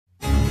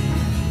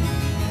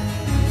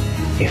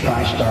If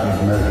I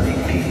started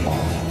murdering people,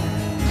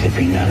 there'd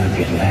be none of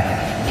you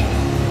left.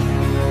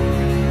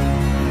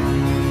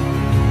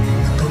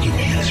 The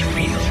boogeyman is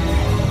real.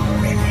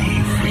 And he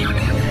freed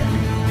him.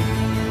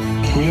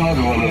 We all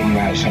go a little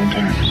mad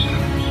sometimes.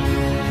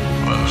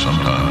 Well,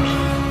 sometimes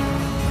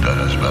that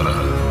is better.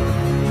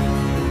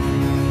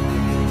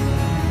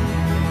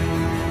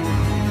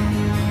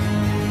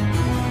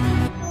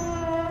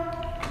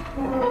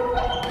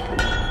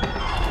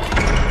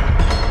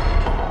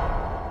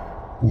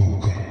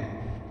 Welcome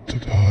to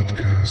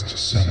Podcast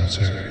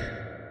Cemetery.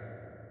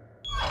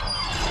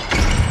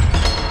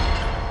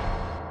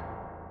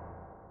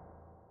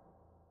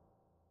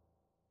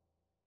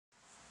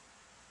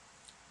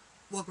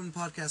 Welcome to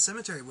Podcast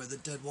Cemetery, where the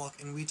dead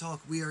walk and we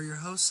talk. We are your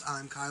hosts.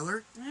 I'm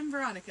Kyler. I'm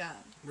Veronica.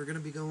 We're going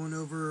to be going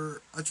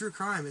over a true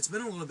crime. It's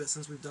been a little bit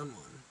since we've done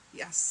one.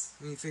 Yes.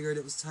 And we figured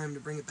it was time to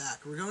bring it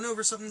back. We're going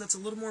over something that's a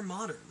little more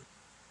modern.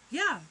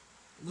 Yeah.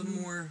 A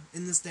little more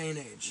in this day and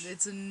age.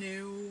 It's a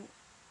new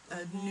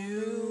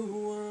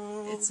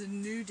world. It's a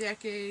new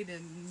decade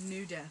and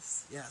new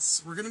deaths.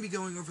 Yes. We're going to be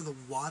going over the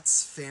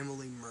Watts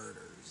family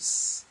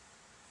murders.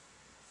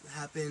 It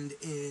happened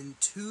in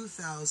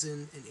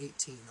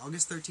 2018.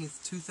 August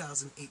 13th,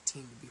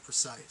 2018 to be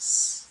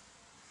precise.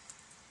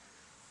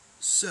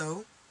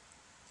 So,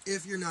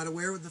 if you're not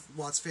aware of the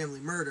Watts family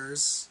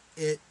murders,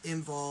 it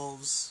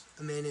involves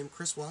a man named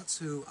Chris Watts,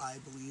 who I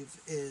believe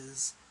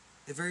is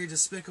a very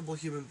despicable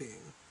human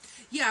being.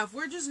 Yeah, if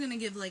we're just gonna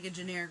give like a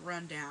generic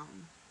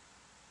rundown,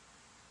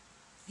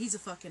 he's a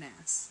fucking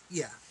ass.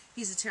 Yeah.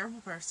 He's a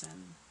terrible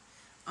person.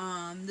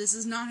 This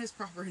is not his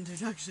proper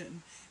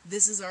introduction.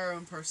 This is our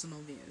own personal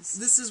views.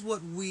 This is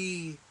what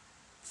we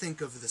think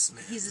of this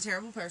man. He's a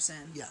terrible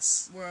person.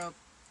 Yes. Well,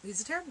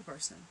 he's a terrible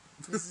person.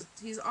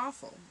 He's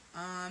awful.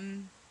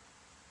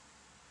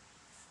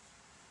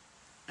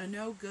 A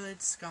no good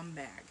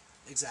scumbag.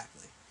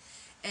 Exactly.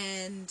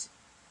 And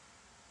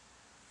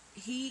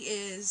he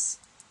is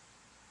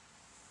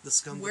The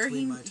scum where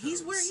between my toes.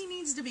 he's where he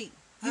needs to be.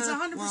 He's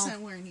 100%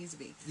 where he needs to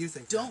be. You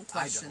think Don't that.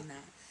 question I don't.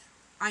 that.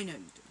 I know you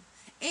do.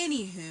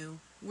 Anywho,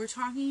 we're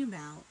talking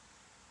about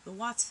the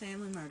Watts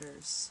family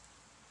murders.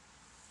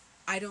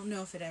 I don't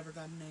know if it ever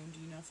got a name. Do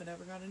you know if it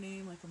ever got a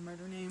name, like a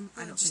murder name?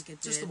 I don't think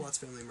it did. Just the Watts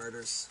family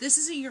murders. This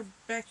isn't your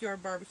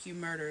backyard barbecue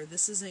murder.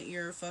 This isn't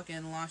your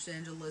fucking Los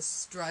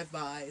Angeles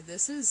drive-by.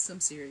 This is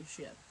some serious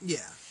shit.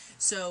 Yeah.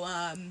 So,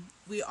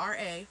 we are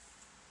a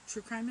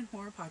true crime and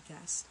horror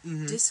podcast.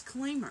 Mm-hmm.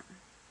 Disclaimer.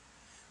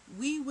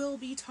 We will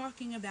be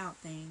talking about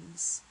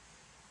things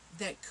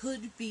that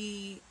could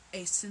be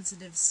a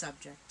sensitive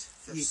subject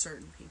for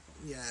certain people.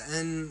 Yeah,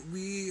 and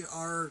we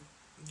are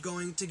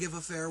going to give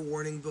a fair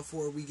warning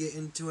before we get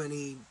into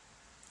any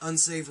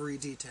unsavory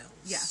details.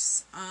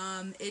 Yes.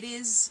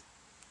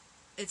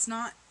 It's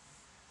not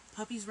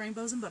puppies,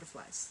 rainbows, and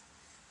butterflies.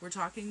 We're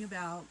talking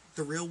about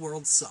The real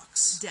world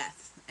sucks.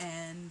 death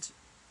and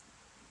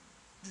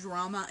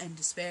drama and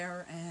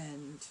despair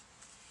and,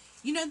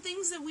 you know,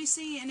 things that we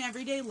see in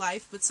everyday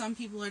life, but some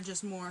people are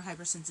just more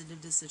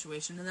hypersensitive to the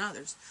situation than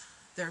others.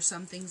 There are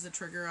some things that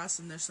trigger us,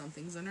 and there's some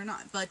things that are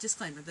not. But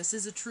disclaimer, this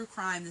is a true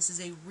crime. This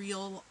is a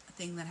real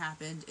thing that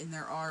happened, and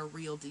there are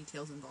real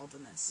details involved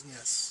in this.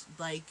 Yes.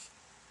 Like,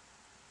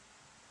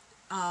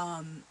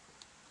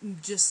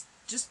 just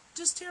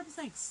terrible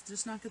things.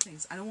 Just not good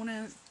things. I don't want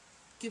to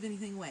give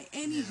anything away.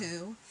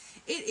 Anywho,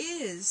 it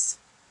is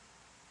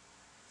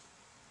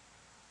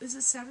it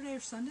Saturday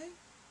or Sunday?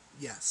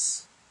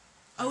 Yes.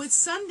 Oh, it's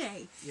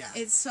Sunday. Yeah.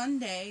 It's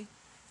Sunday,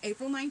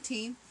 April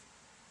 19th.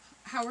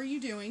 How are you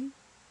doing?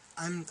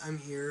 I'm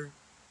here.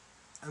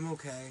 I'm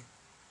okay.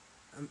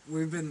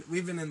 We've been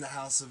in the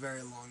house a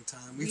very long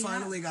time. We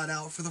finally got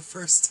out for the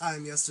first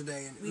time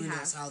yesterday, and who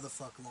knows how the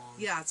fuck long.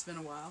 Yeah, it's been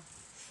a while.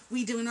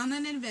 We went on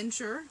an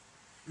adventure.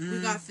 We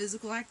got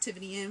physical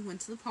activity in, went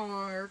to the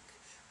park,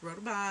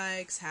 rode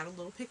bikes, had a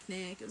little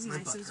picnic. It was My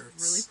nice. butt It was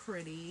hurts.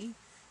 really pretty.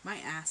 My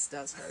ass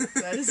does hurt.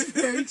 That is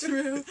very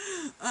true.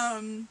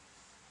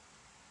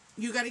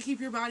 You got to keep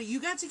your body.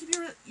 You got to keep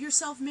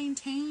yourself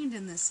maintained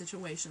in this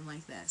situation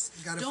like this.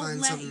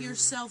 Don't let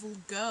yourself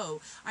go.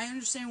 I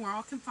understand we're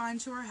all confined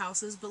to our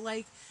houses, but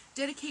like,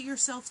 dedicate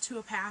yourself to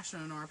a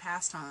passion or a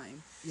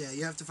pastime. Yeah,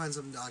 you have to find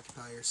something to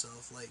occupy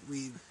yourself. Like,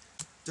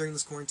 during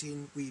this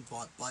quarantine, we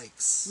bought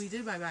bikes. We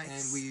did buy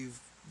bikes. And we've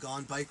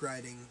gone bike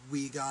riding.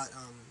 We got,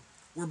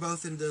 we're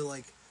both into,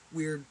 like,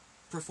 weird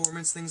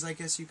performance things, I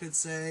guess you could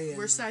say. And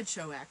we're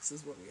sideshow acts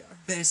is what we are.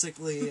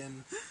 Basically,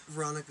 and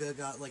Veronica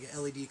got, like,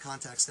 an LED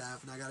contact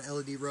staff, and I got an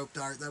LED rope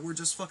dart that we're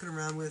just fucking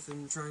around with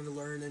and trying to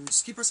learn and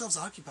just keep ourselves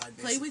occupied,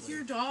 basically. Play with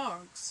your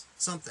dogs.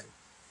 Something.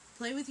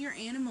 Play with your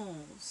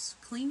animals.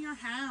 Clean your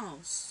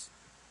house.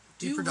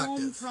 Be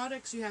productive. Home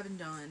products you haven't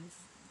done.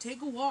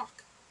 Take a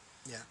walk.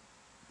 Yeah.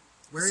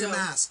 Wear your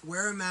mask.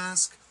 Wear a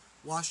mask.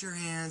 Wash your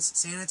hands.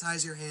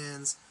 Sanitize your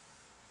hands.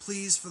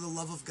 Please, for the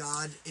love of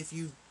God, if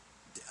you...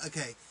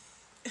 Okay.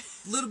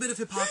 Little bit of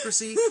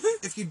hypocrisy.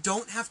 If you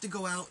don't have to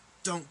go out,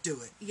 don't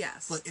do it.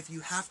 Yes. But if you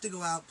have to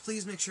go out,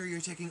 please make sure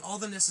you're taking all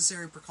the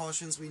necessary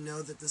precautions. We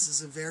know that this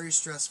is a very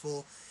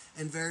stressful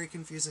and very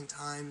confusing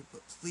time,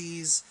 but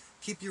please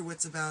keep your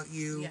wits about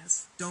you.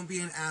 Yes. Don't be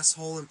an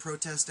asshole and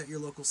protest at your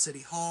local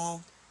city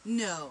hall.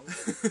 No.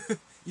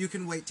 You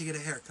can wait to get a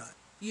haircut.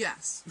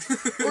 Yes.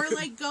 Or,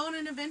 like, go on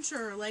an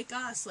adventure like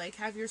us. Like,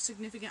 have your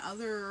significant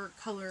other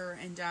color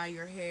and dye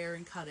your hair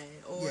and cut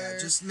it. Or Yeah,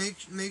 just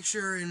make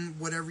sure in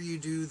whatever you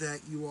do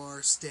that you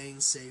are staying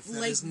safe. That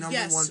like, is number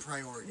yes, one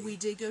priority. We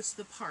did go to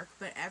the park,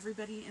 but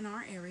everybody in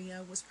our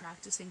area was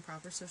practicing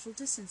proper social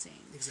distancing.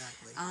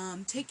 Exactly.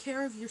 Take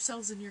care of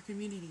yourselves and your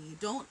community.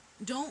 Don't,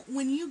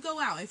 when you go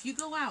out, if you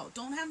go out,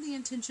 don't have the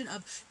intention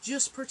of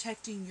just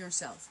protecting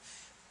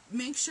yourself.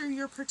 Make sure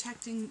you're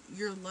protecting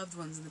your loved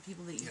ones and the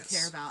people that you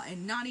care about,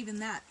 and not even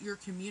that, your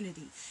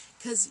community.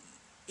 Because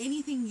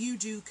anything you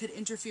do could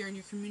interfere in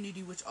your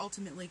community, which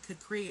ultimately could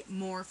create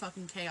more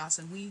fucking chaos,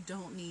 and we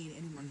don't need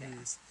any more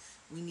chaos.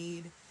 We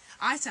need...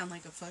 I sound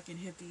like a fucking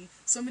hippie.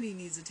 Somebody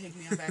needs to take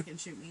me out back and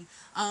shoot me.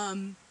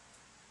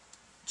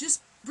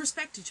 Just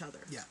respect each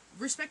other. Yeah.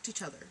 Respect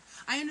each other.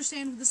 I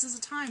understand this is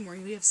a time where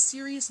we have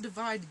serious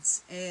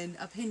divides and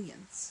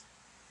opinions.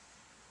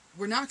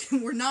 We're not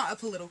a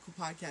political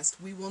podcast.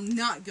 We will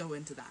not go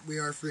into that. We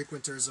are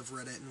frequenters of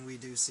Reddit, and we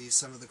do see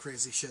some of the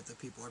crazy shit that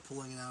people are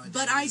pulling nowadays.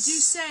 But I do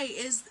say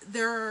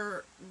there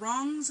are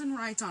wrongs and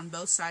rights on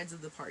both sides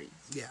of the party.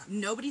 Yeah.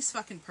 Nobody's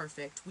fucking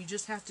perfect. We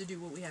just have to do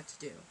what we have to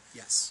do.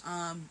 Yes.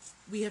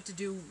 We have to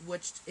do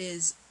what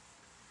is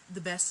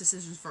the best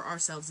decisions for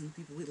ourselves and the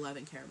people we love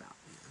and care about.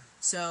 Yeah.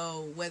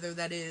 So whether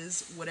that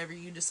is whatever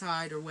you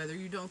decide or whether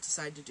you don't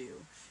decide to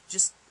do,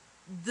 just...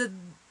 The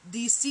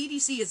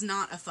CDC is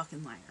not a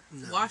fucking liar.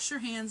 No. Wash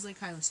your hands, like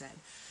Kyla said.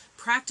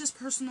 Practice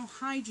personal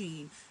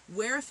hygiene.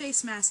 Wear a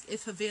face mask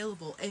if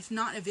available. If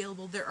not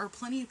available, there are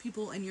plenty of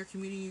people in your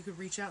community you could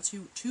reach out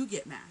to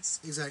get masks.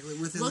 Exactly.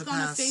 Look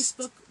on a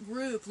Facebook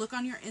group. Look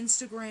on your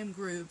Instagram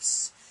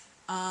groups.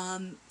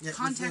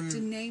 Contact a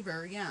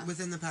neighbor. Yeah.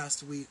 Within the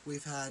past week,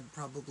 we've had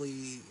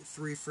probably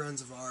 3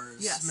 friends of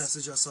ours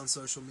message us on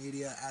social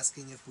media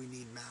asking if we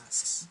need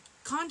masks.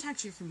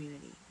 Contact your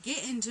community.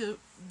 Get into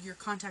your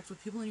contact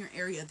with people in your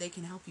area. They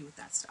can help you with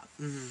that stuff.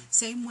 Mm-hmm.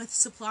 Same with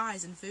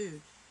supplies and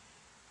food.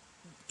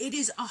 It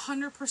is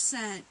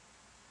 100%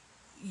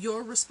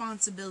 your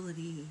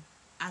responsibility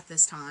at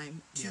this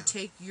time to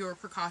take your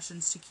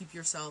precautions to keep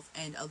yourself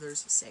and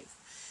others safe.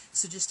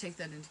 So just take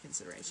that into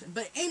consideration.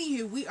 But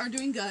anywho, we are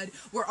doing good.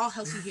 We're all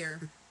healthy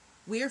here.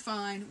 We are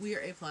fine. We are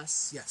A+.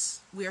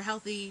 Yes. We are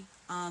healthy.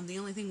 The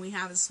only thing we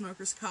have is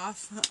smoker's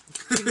cough.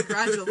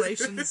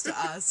 Congratulations to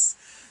us.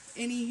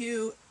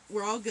 Anywho,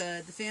 we're all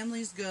good. The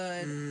family's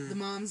good. The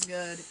mom's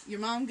good. Your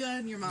mom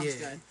good? Your mom's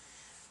good.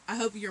 I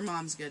hope your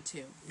mom's good,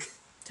 too.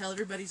 Tell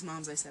everybody's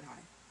moms I said hi.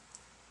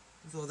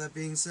 With all that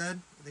being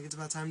said, I think it's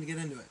about time to get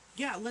into it.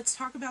 Yeah, let's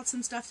talk about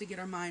some stuff to get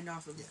our mind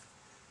off of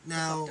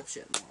now, the fucked up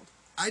shit in the world.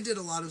 I did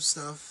a lot of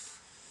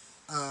stuff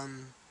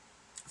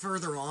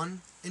further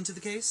on into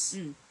the case.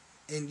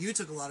 And you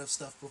took a lot of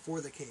stuff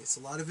before the case. A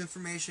lot of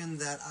information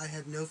that I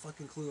had no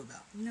fucking clue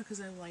about. You know,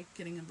 because I like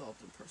getting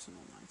involved in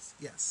personal lives.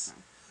 Yes.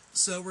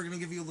 So we're going to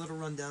give you a little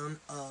rundown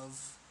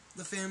of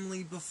the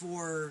family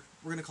before,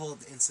 we're going to call it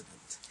the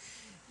incident.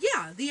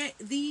 Yeah,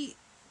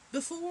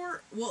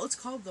 before, well, it's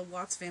called the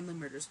Watts family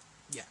murders.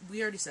 Yeah.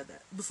 We already said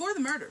that. Before the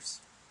murders.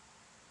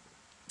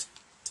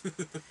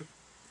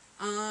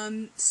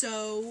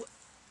 So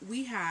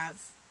we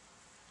have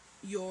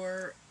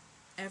your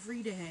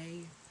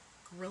everyday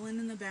grilling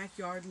in the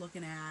backyard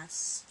looking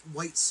ass.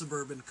 White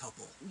suburban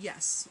couple.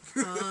 Yes.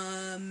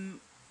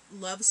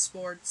 Loves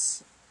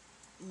sports,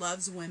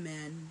 loves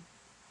women,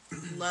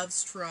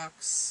 loves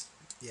trucks.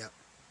 Yep.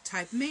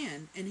 Type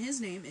man. And his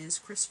name is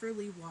Christopher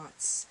Lee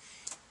Watts.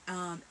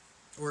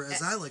 Or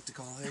as I like to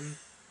call him,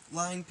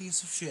 lying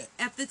piece of shit.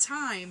 At the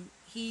time,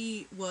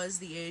 he was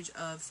the age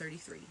of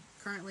 33.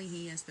 Currently,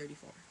 he is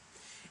 34.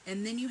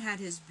 And then you had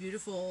his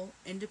beautiful,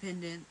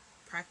 independent,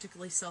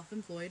 practically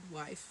self-employed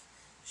wife,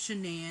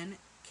 Shanann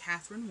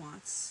Catherine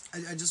Watts.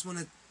 I just want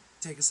to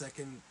take a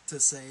second to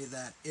say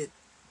that it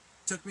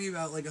took me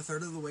about like a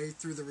third of the way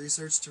through the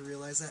research to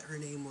realize that her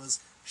name was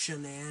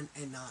Shanann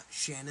and not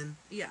Shannon.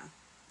 Yeah.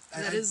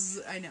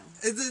 I know.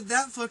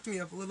 That fucked me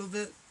up a little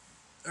bit.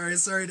 Alright,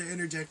 sorry to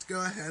interject.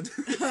 Go ahead.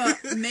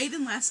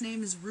 Maiden last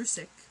name is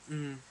Rusick.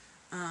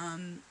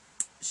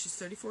 She's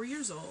 34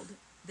 years old.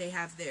 They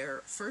have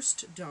their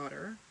first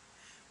daughter,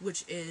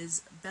 which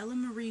is Bella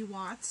Marie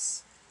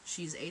Watts.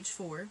 She's age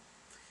 4.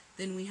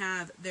 Then we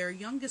have their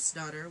youngest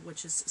daughter,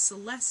 which is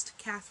Celeste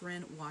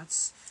Catherine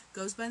Watts.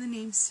 Goes by the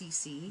name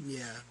Cece.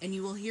 Yeah. And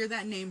you will hear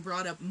that name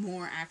brought up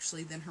more,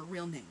 actually, than her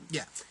real name.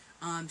 Yeah.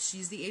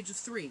 She's the age of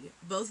 3.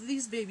 Both of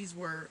these babies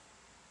were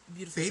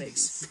beautiful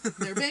babies.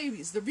 They're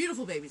babies. They're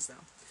beautiful babies,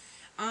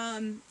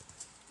 though.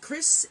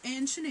 Chris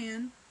and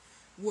Shanann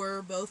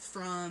were both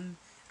from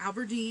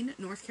Aberdeen,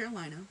 North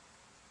Carolina.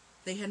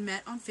 They had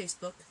met on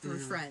Facebook through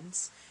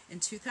friends in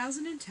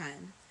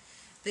 2010.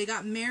 They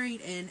got married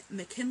in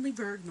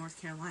McKinleyburg,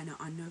 North Carolina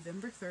on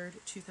November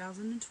 3rd,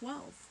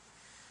 2012.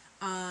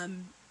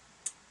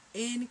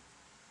 In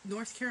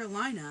North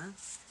Carolina,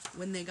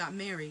 when they got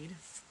married,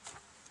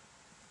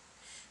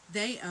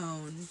 they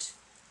owned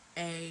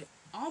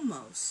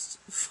almost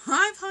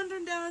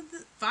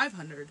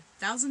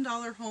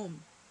 $500,000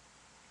 home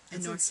in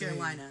That's North insane.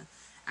 Carolina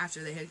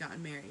after they had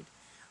gotten married.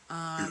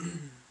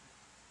 And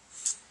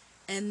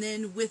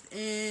then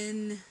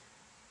within,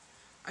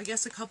 I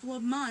guess, a couple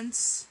of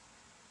months,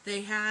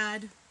 they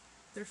had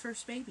their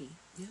first baby.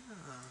 Yeah.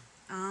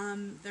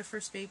 Their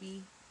first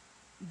baby,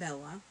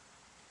 Bella.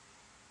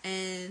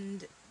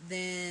 And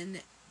then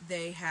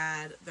they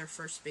had their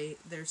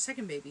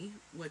second baby,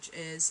 which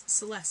is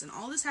Celeste. And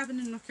all this happened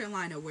in North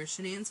Carolina, where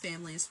Shanann's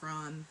family is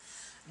from.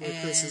 Where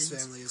and Chris's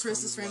family is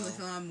Chris's from as family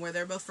well. from, where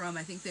they're both from.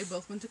 I think they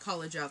both went to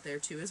college out there,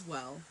 too, as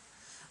well.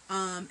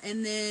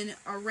 And then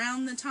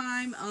around the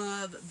time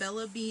of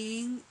Bella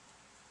being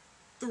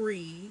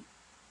 3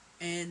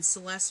 and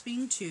Celeste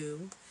being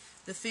 2,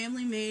 the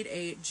family made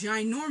a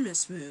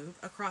ginormous move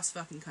across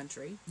fucking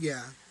country.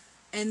 Yeah.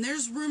 And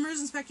there's rumors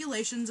and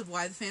speculations of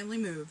why the family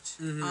moved.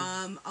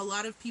 Mm-hmm. A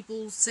lot of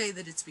people say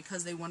that it's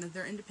because they wanted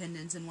their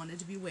independence and wanted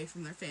to be away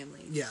from their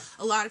family. Yeah.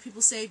 A lot of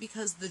people say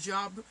because the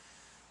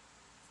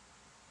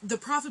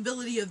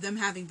profitability of them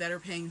having better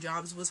paying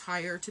jobs was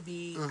higher to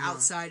be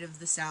outside of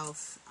the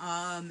South.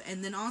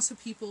 And then also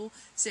people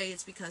say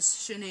it's because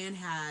Shanann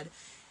had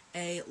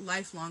a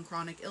lifelong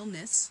chronic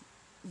illness,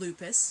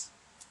 lupus,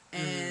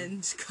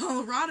 and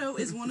Colorado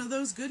is one of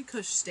those good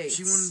kush states.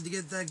 She wanted to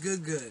get that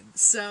good.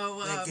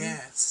 So, That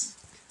gas.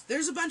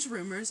 there's a bunch of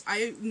rumors.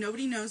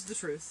 Nobody knows the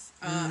truth.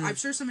 I'm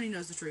sure somebody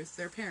knows the truth.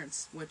 Their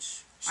parents,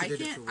 which She did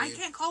it for I weed.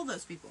 can't call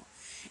those people.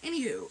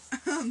 Anywho,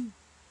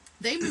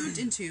 they moved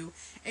into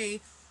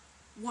a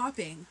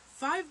whopping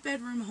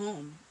 5-bedroom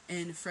home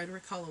in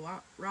Frederick,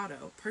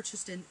 Colorado,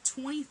 purchased in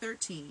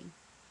 2013.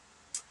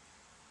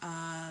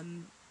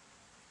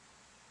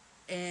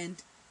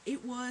 And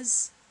it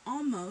was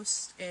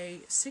almost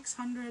a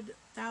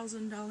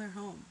 $600,000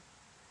 home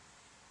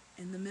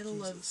in the middle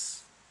Jesus. of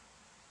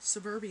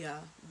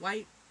suburbia,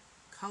 white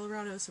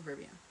Colorado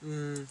suburbia.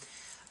 Mm.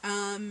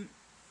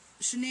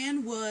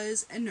 Shanann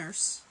was a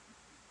nurse,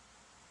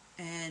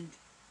 and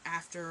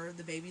after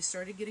the baby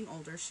started getting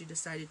older, she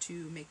decided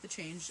to make the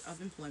change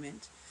of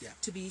employment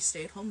to be a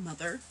stay-at-home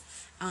mother.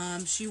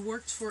 She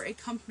worked for a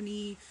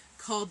company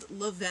called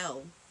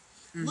Lavelle.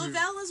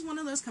 Lavelle is one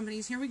of those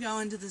companies. Here we go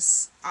into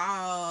this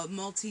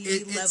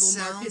multi-level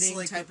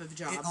marketing type of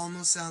job. It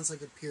almost sounds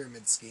like a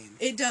pyramid scheme.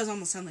 It does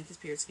almost sound like a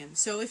pyramid scheme.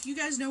 So if you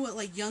guys know what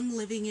like Young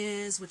Living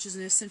is, which is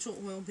an essential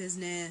oil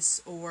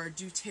business, or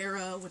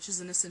doTERRA, which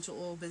is an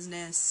essential oil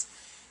business,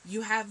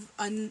 you have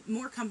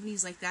more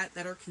companies like that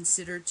that are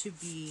considered to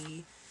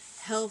be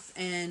health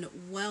and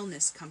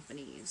wellness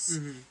companies.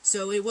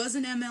 So it was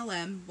an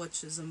MLM,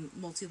 which is a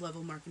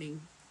multi-level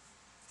marketing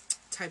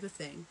type of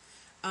thing,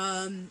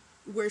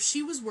 where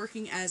she was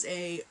working as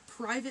a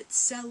private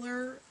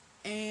seller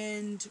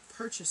and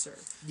purchaser.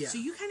 Yeah. So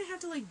you kind of have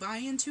to like buy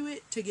into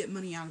it to get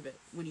money out of it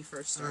when you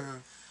first start.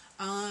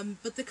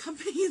 But the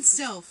company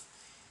itself,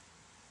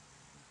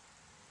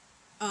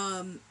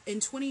 in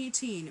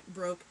 2018,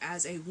 broke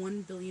as a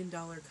 $1 billion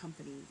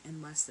company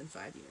in less than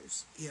 5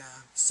 years. Yeah.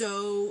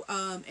 So,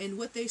 and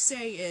what they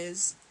say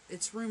is,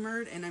 it's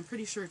rumored, and I'm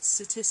pretty sure it's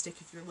statistic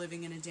if you're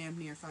living in a damn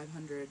near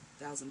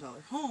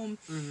 $500,000 home,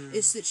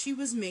 is that she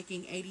was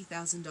making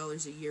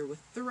 $80,000 a year with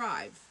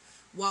Thrive,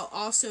 while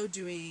also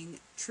doing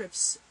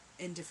trips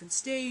in different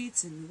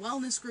states and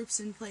wellness groups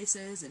in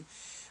places. And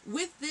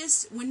with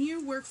this, when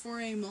you work for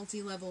a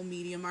multi-level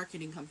media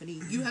marketing company,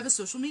 you have a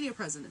social media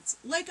presence,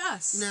 like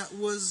us. Now,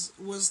 was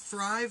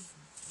Thrive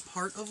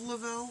part of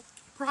Lavelle?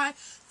 Thrive,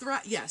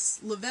 yes.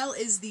 Lavelle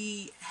is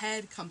the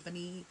head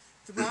company.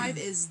 Thrive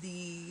is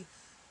the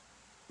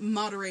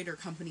moderator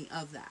company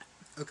of that.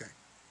 Okay.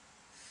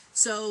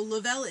 So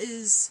Lavelle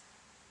is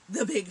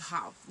the big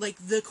house, like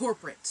the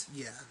corporate.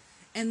 Yeah.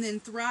 And then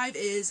Thrive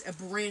is a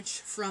branch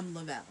from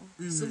Lavelle.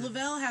 So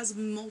Lavelle has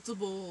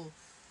multiple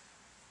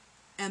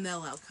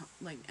MLM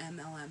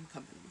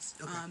companies.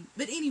 Okay.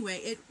 But anyway,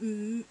 it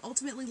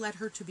ultimately led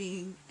her to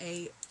being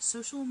a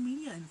social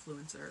media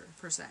influencer,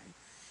 per se.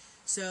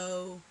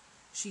 So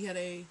she had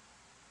a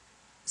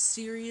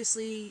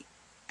seriously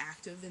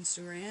active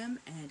Instagram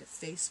and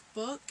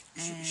Facebook,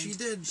 and she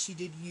did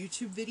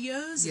YouTube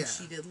videos, Yeah. and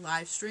she did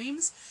live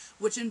streams,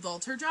 which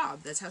involved her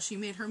job. That's how she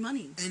made her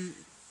money. And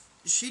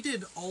she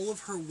did all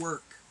of her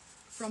work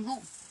From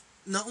home.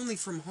 not only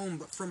from home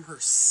but from her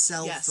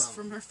cell Yes, phone.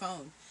 from her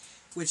phone.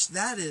 Which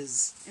that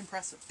is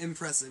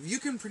Impressive. You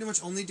can pretty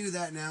much only do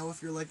that now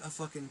if you're like a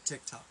fucking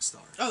TikTok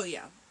star. Oh,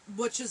 yeah.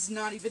 Which is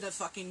not even a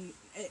fucking...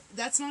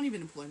 that's not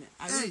even employment.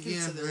 I wouldn't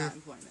consider that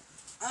employment.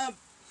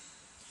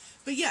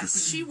 But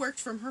yes, she worked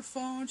from her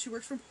phone. She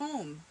worked from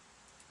home.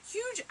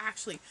 Huge,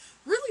 actually.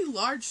 Really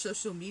large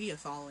social media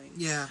following.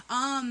 Yeah.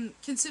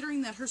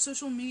 Considering that her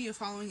social media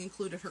following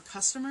included her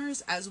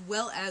customers as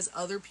well as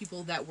other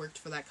people that worked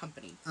for that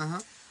company.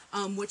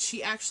 Which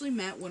she actually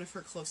met one of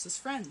her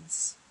closest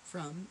friends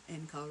from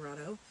in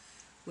Colorado,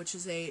 which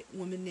is a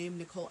woman named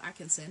Nicole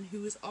Atkinson,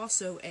 who is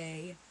also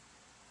a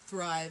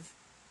Thrive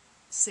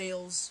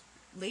sales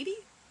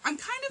lady. I'm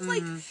kind of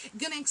like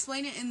gonna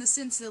explain it in the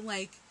sense that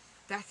like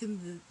back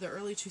in the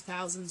early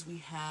 2000s we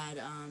had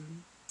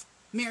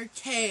Mary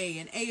Kay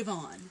and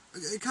Avon.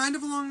 Kind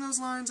of along those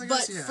lines, I But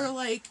guess, yeah. for,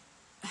 like,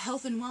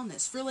 health and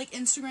wellness. For, like,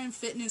 Instagram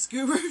fitness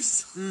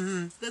gurus.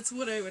 Mm-hmm. That's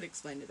what I would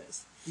explain it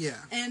as. Yeah.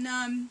 And,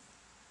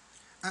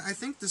 I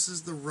think this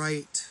is the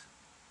right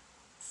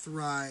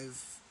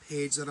Thrive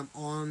page that I'm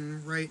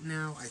on right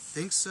now. I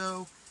think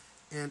so.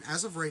 And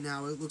as of right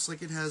now, it looks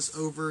like it has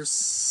over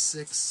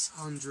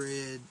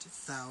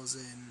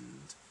 600,000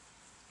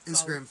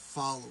 Instagram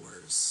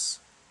followers.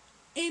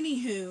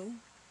 Anywho,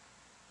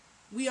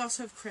 we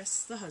also have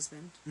Chris, the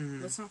husband.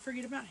 Mhm. Let's not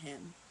forget about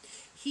him.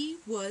 He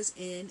was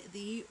in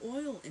the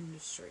oil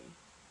industry.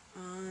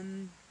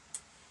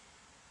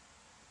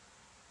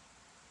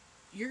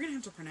 You're going to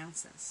have to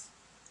pronounce this.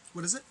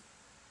 What is it?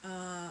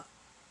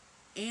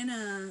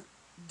 Anadarko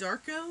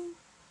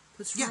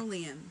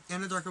Petroleum.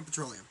 Anadarko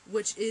Petroleum.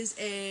 Which is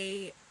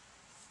it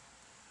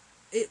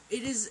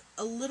is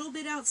a little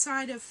bit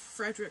outside of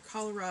Frederick,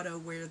 Colorado,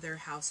 where their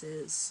house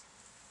was.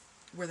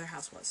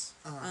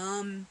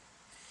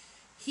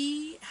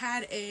 He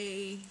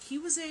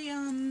was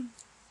a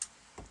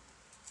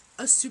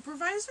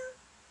supervisor.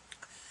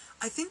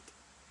 I think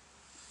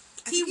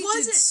He did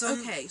wasn't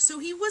some- okay. So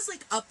he was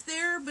like up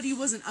there, but he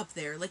wasn't up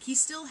there. Like he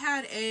still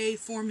had a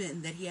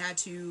foreman that he had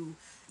to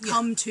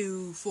come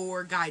to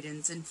for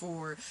guidance and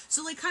so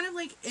like kind of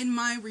like in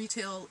my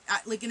retail,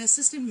 like an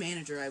assistant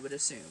manager, I would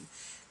assume,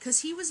 because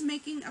he was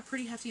making a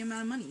pretty hefty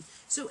amount of money.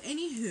 So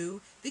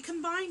anywho, the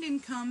combined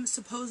income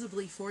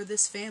supposedly for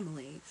this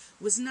family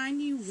was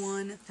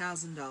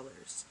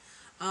 $91,000,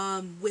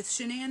 with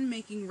Shanann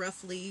making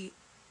roughly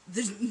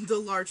the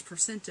large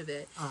percent of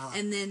it,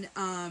 and then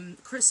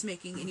Chris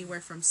making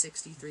anywhere from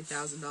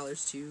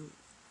 $63,000 to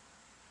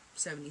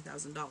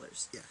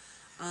 $70,000. Yeah,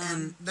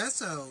 and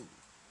that's how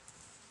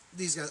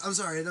these guys. I'm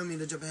sorry, I don't mean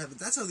to jump ahead, but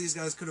that's how these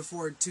guys could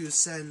afford to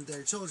send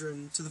their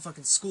children to the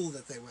fucking school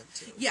that they went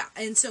to. Yeah,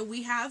 and so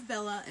we have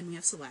Bella and we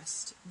have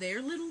Celeste.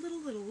 They're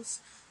littles.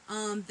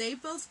 They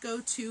both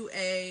go to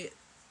a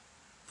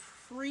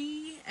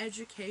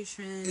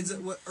pre-education. It's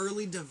what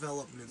early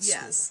development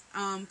school. Yes,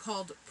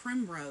 called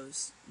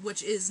Primrose,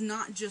 which is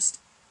not just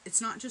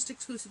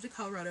exclusive to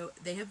Colorado.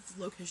 They have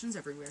locations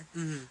everywhere.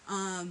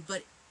 Mm-hmm.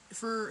 But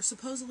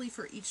supposedly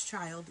for each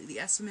child, the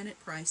estimated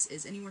price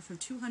is anywhere from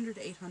 $200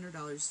 to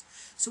 $800.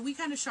 So we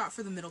kind of shot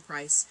for the middle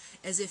price,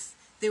 as if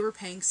they were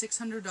paying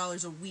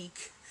 $600 a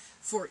week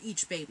for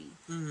each baby.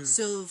 Mm-hmm.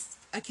 So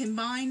a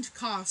combined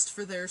cost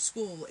for their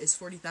school is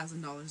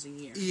 $40,000 a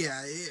year.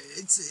 Yeah,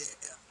 it's.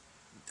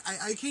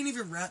 I can't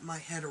even wrap my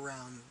head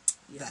around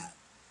that.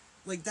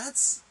 Like,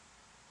 that's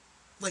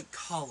like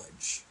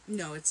college.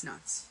 No, it's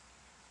nuts.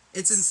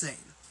 It's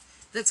insane.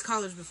 That's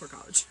college before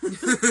college.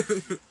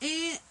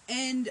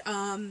 and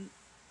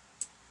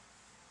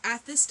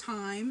at this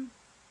time,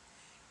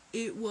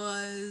 it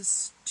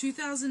was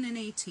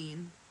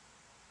 2018,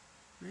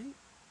 right?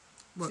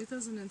 What?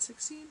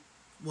 2016?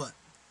 What?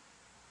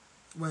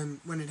 When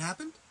it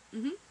happened?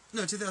 Mm-hmm.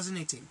 No,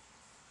 2018.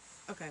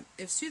 Okay,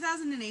 it's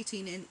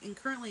 2018, and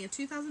currently in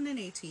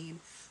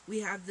 2018, we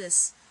have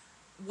this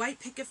white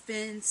picket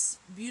fence,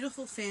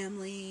 beautiful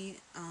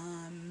family.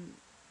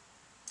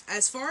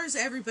 As far as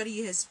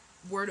everybody has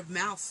word of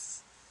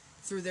mouth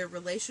through their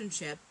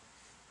relationship,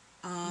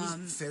 It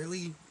was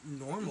fairly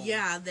normal.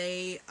 yeah,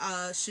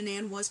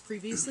 Shanann was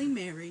previously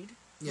married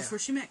before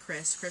she met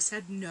Chris. Chris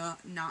had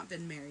not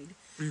been married.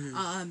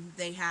 Mm-hmm.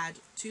 They had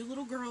 2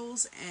 little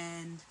girls,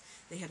 and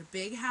they had a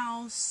big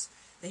house.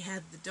 They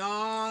had the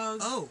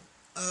dog. Oh,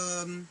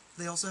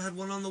 they also had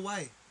one on the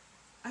way.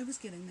 I was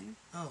getting there.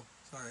 Oh,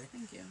 sorry.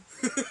 Thank you.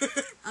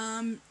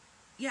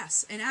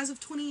 Yes, and as of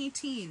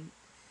 2018,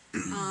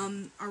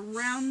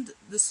 around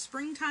the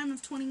springtime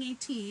of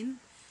 2018,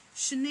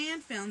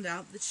 Shanann found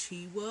out that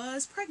she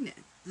was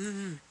pregnant.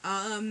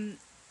 Mm-hmm.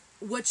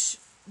 Which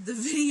the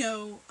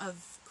video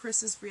of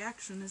Chris's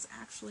reaction is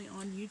actually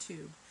on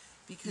YouTube,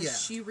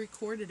 because she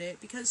recorded it,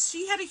 because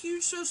she had a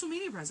huge social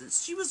media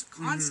presence. She was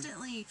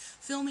constantly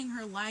filming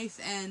her life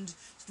and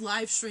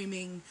live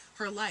streaming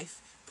her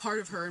life, part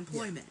of her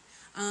employment.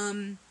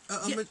 A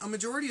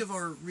majority of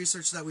our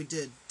research that we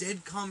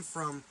did come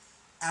from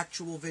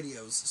actual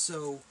videos.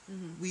 So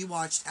we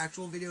watched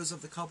actual videos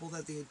of the couple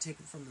that they had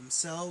taken from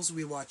themselves.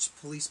 We watched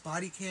police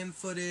body cam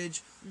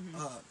footage,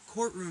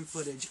 courtroom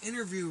footage,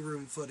 interview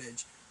room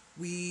footage.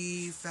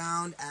 We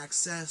found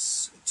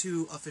access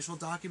to official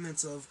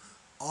documents of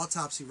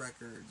autopsy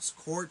records,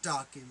 court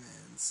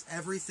documents,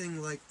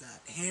 everything like that.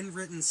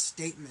 Handwritten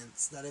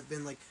statements that have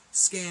been like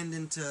scanned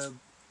into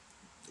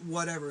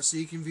whatever, so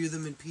you can view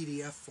them in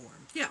PDF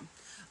form. Yeah.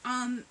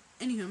 Anywho,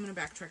 I'm going to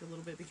backtrack a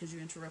little bit because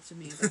you interrupted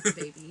me about the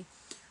baby.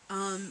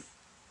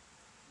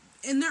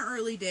 In their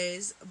early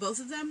days, both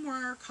of them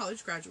were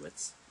college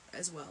graduates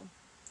as well.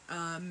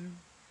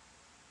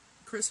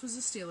 Chris was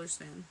a Steelers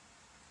fan.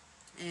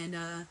 And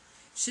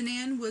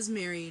Shanann was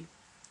married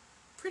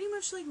pretty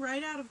much like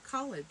right out of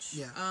college,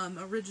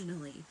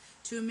 originally,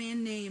 to a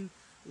man named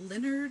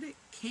Leonard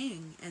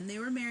King. And they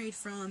were married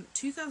from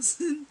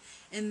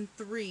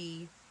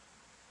 2003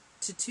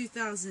 to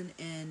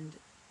 2006.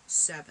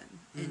 2007.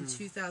 In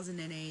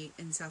 2008,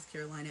 in South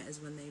Carolina, is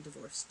when they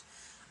divorced.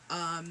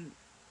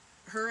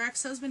 Her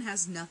ex-husband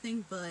has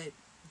nothing but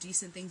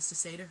decent things to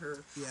say to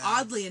her. Yeah.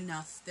 Oddly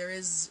enough, there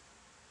is,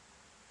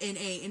 in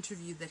a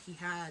interview that he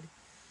had,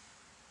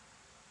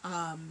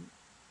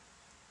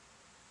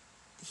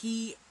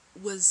 he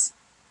was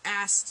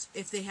asked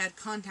if they had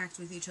contact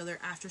with each other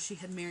after she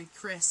had married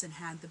Chris and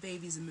had the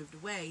babies and moved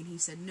away, and he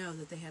said no,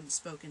 that they hadn't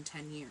spoken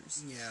 10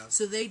 years. Yeah.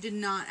 So they did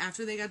not,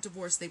 after they got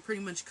divorced, they pretty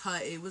much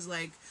cut, it was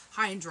like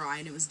high and dry,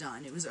 and it was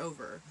done. It was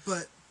over.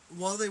 But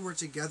while they were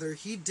together,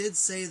 he did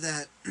say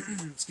that,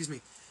 excuse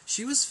me,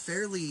 she was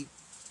fairly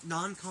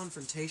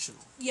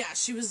non-confrontational. Yeah,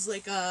 she was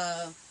like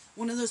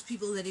one of those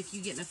people that if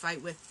you get in a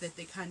fight with, that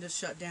they kind of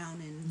shut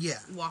down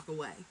and walk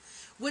away.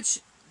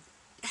 Which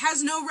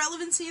has no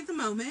relevancy at the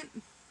moment.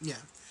 Yeah.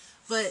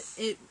 But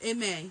it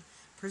may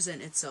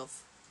present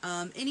itself.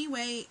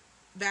 Anyway,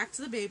 back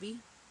to the baby.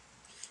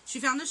 She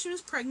found out she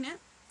was pregnant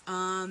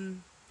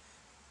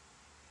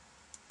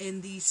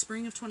in the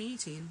spring of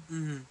 2018.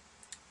 Mm-hmm.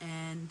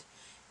 And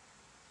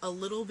a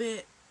little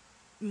bit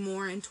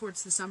more in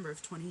towards the summer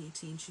of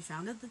 2018, she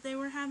found out that they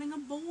were having a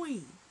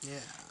boy. Yeah.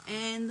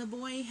 And the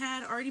boy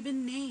had already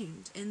been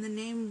named, and the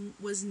name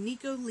was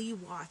Nico Lee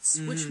Watts,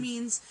 which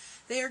means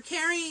they are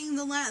carrying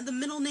the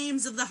middle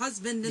names of the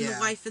husband and the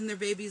wife and their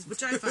babies,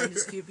 which I find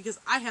is cute because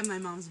I have my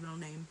mom's middle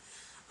name.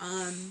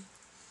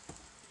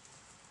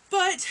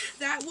 But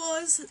that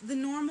was the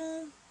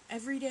normal,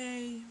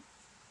 everyday,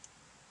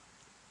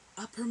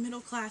 upper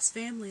middle class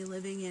family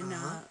living in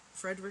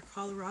Frederick,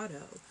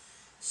 Colorado.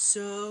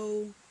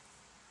 So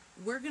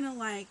we're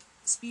gonna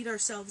speed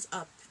ourselves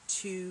up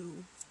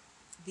to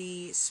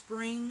the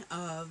spring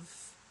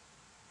of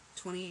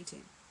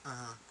 2018.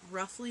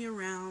 Roughly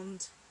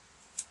around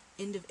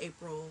end of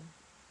April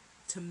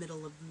to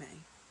middle of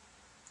May.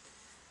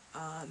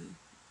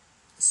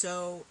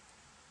 So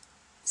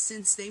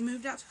since they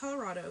moved out to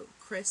Colorado,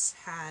 Chris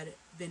had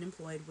been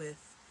employed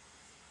with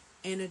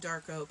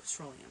Anadarko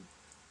Petroleum.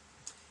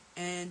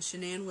 And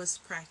Shanann was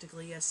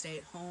practically a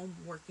stay-at-home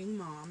working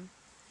mom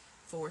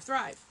for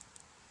Thrive.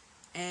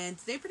 And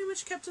they pretty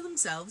much kept to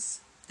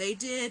themselves. They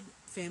did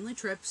family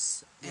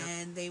trips,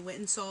 and they went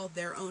and saw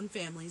their own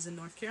families in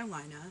North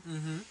Carolina.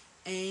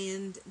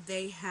 And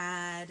they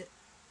had,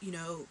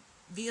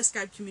 via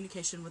Skype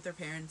communication with their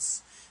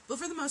parents. But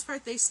for the most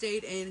part, they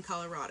stayed in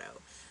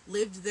Colorado.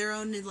 Lived their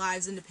own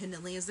lives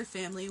independently as their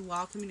family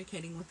while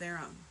communicating with their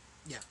own.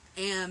 Yeah.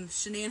 And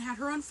Shanann had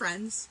her own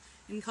friends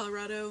in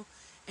Colorado,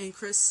 and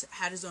Chris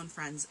had his own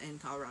friends in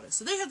Colorado.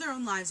 So they had their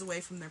own lives away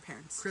from their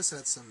parents. Chris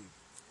had some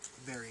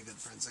very good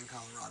friends in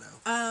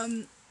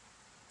Colorado.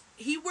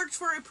 He worked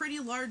for a pretty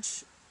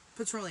large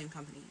petroleum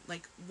company,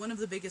 like one of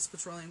the biggest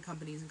petroleum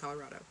companies in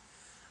Colorado.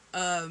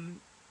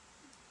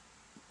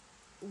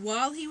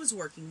 While he was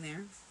working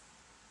there,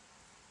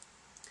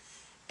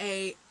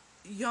 a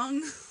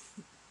young,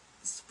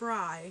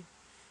 spry,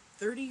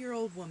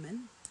 30-year-old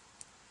woman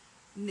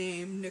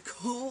named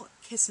Nicole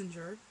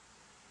Kissinger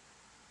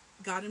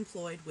got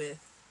employed with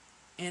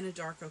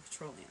Anadarko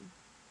Petroleum.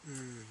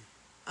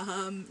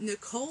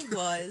 Nicole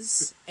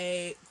was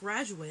a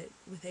graduate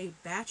with a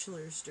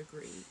bachelor's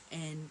degree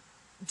in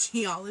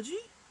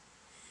geology,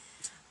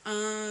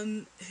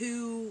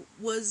 who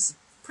was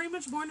pretty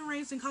much born and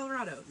raised in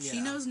Colorado. Yeah. She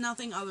knows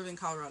nothing other than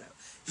Colorado.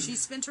 She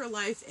spent her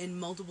life in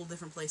multiple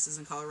different places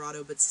in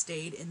Colorado, but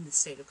stayed in the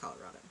state of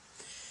Colorado.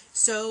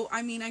 So,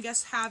 I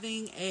guess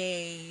having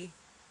a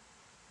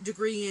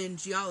degree in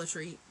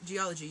geology,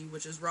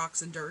 which is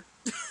rocks and dirt,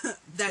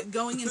 that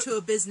going into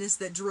a business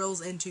that drills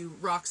into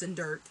rocks and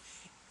dirt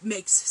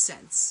makes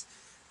sense.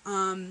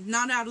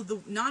 Not out of the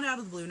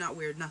blue, not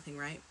weird, nothing,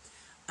 right?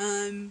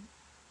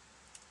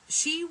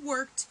 She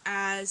worked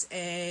as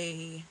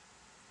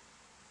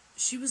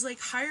she was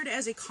hired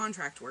as a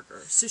contract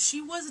worker. So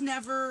she was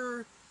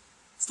never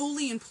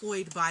fully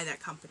employed by that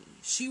company.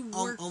 She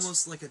worked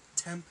almost like a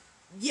temp.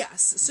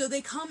 Yes. So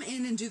they come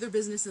in and do their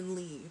business and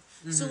leave.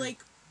 So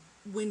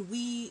when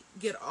we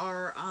get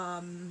our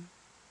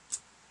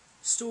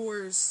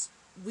stores,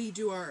 we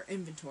do our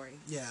inventory.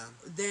 Yeah.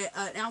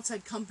 An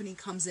outside company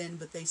comes in,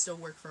 but they still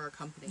work for our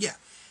company. Yeah.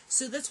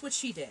 So that's what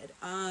she did.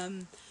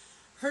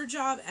 Her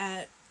job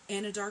at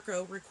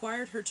Anadarko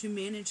required her to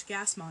manage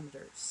gas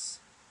monitors.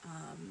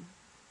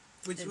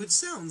 Which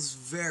sounds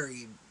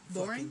very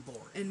boring, fucking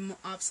boring. And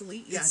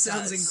obsolete. It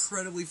sounds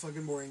incredibly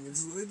fucking boring.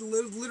 It's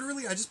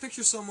literally, I just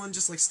picture someone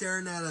just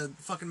staring at a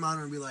fucking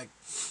monitor and be like,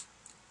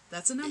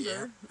 "That's a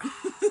number." Yeah.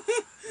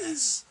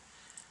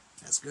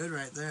 That's good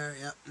right there.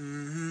 Yep.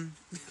 Mm-hmm.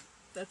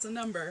 That's a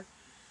number.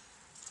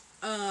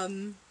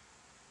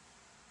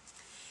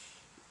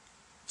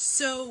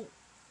 So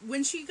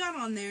when she got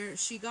on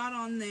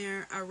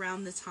there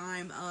around the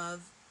time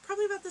of,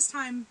 probably about this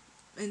time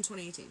in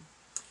 2018.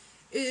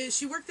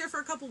 She worked there for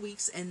a couple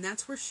weeks, and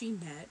that's where she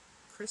met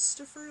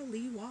Christopher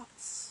Lee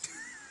Watts,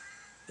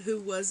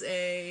 who was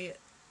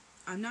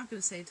I'm not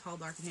going to say tall,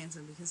 dark, and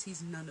handsome, because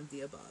he's none of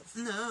the above.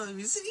 No,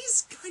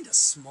 he's kind of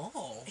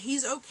small.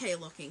 He's okay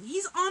looking.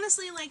 He's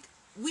honestly,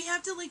 we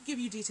have to, like, give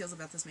you details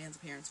about this man's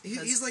appearance.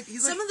 Because He's like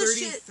some of the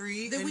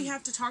 33 shit that we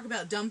have to talk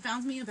about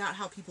dumbfounds me about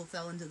how people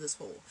fell into this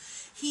hole.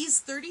 He's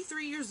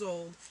 33 years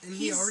old. And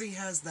he already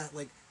has that,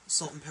 like,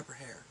 salt and pepper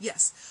hair.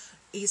 Yes.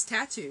 He's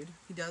tattooed.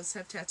 He does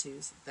have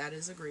tattoos. That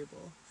is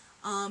agreeable.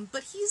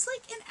 But he's,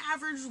 like, an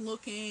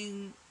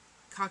average-looking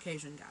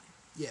Caucasian guy.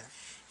 Yeah.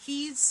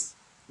 He's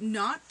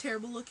not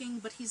terrible looking,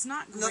 but he's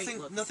not great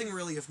looking. Nothing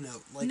really of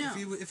note. Like, No.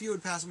 if you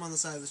would pass him on the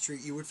side of the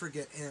street, you would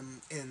forget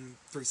him in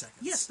 3 seconds.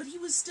 Yes, but he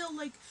was still,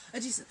 like,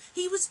 a decent...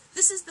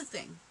 This is the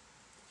thing.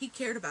 He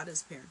cared about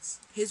his appearance.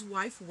 His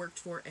wife worked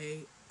for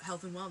a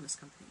health and wellness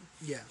company.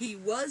 Yeah. He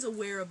was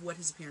aware of what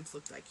his appearance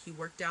looked like. He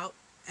worked out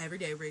every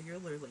day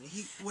regularly.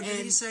 What did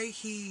he say?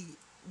 He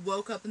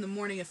woke up in the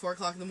morning at 4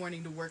 o'clock in the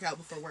morning to work out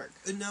before work.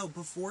 No,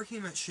 before he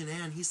met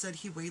Shanann, he said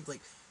he weighed,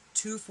 like,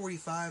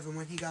 245, and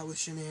when he got with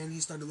Shanann, he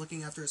started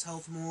looking after his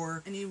health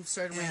more. And he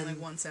started weighing, like,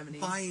 170.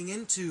 Buying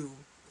into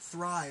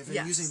Thrive and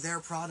Yes. using their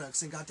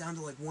products and got down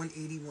to, like,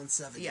 180,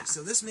 170. Yeah.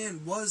 So this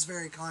man was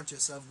very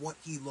conscious of what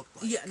he looked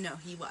like. Yeah, no,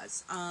 he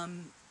was.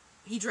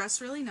 He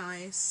dressed really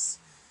nice.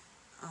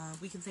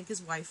 We can thank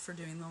his wife for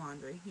doing the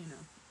laundry, you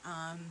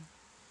know.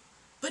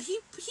 But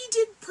he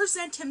did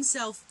present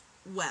himself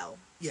well.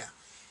 Yeah.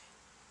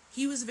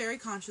 He was very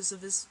conscious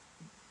of his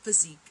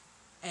physique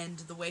and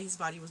the way his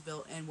body was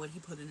built and what he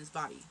put in his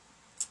body.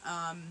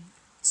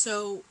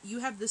 So you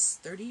have this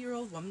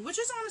 30-year-old woman, which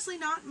is honestly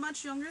not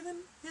much younger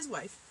than his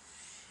wife.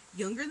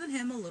 Younger than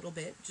him a little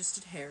bit,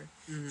 just a hair.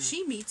 Mm-hmm.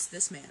 She meets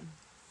this man.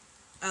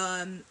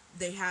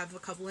 They have a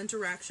couple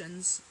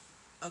interactions,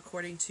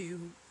 according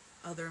to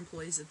other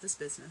employees at this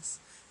business.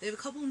 They have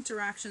a couple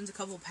interactions, a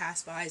couple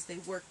pass-bys. They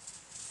work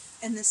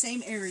in the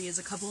same areas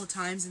a couple of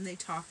times, and they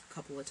talk a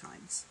couple of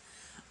times.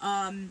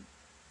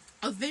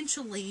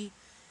 Eventually,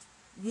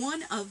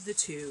 one of the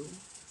two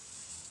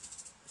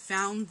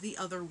found the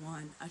other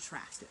one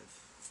attractive.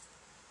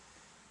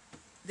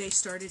 They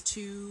started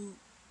to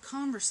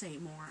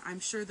conversate more. I'm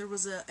sure there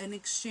was an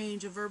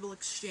exchange, a verbal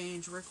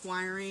exchange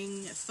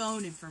requiring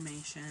phone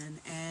information,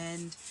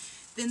 and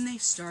then they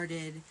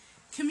started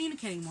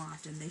communicating more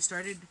often.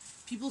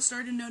 People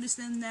started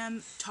noticing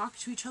them talk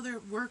to each other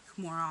at work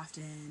more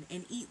often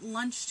and eat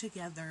lunch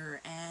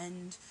together,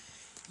 and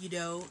you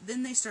know,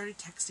 then they started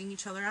texting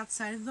each other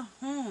outside of the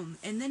home,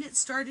 and then it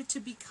started to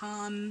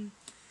become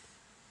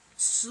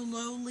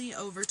slowly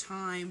over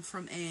time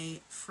from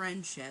a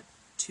friendship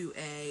to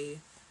a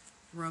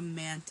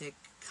romantic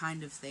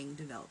kind of thing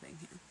developing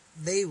here.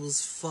 They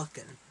was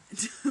fucking.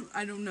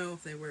 I don't know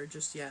if they were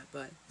just yet,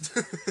 but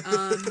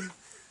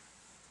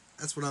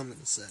That's what I'm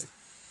gonna say.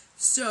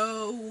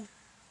 So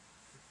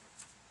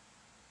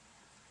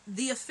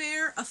the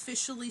affair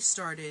officially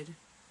started,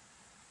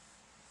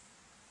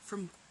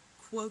 from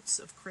quotes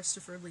of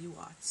Christopher Lee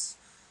Watts,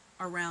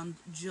 around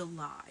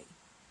July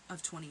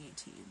of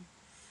 2018.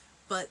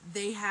 But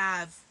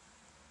there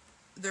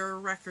are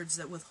records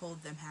that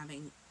withhold them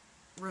having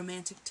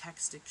romantic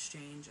text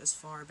exchange as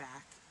far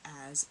back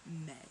as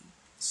May.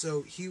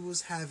 So he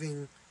was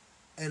having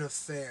an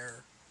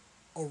affair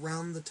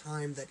around the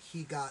time that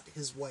he got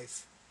his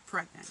wife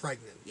pregnant.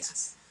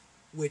 Yes.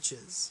 Which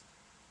is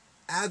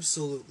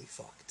absolutely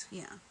fucked.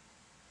 Yeah.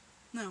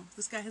 No,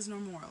 this guy has no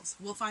morals.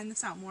 We'll find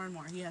this out more and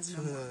more. He has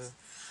no morals.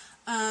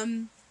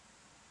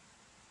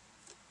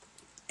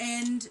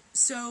 And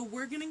so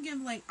we're gonna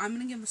I'm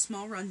gonna give a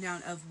small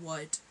rundown of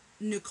what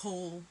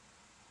Nicole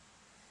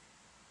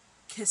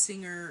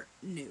Kissinger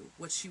knew,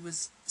 what she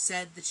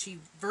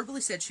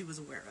verbally said she was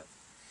aware of.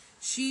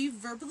 She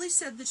verbally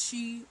said that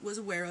she was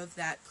aware of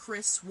that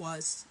Chris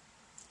was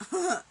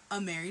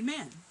a married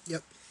man.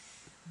 Yep.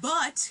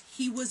 But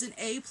he was an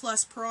A+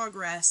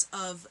 progress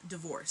of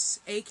divorce,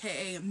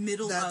 aka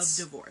middle of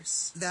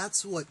divorce.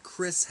 That's what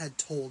Chris had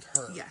told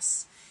her.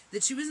 Yes.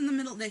 That he was in the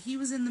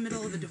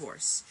middle of a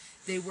divorce.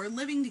 They were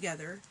living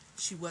together.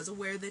 She was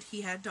aware that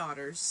he had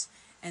daughters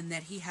and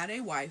that he had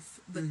a wife,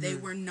 but they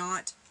were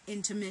not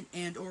intimate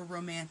and or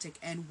romantic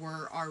and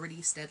were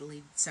already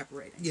steadily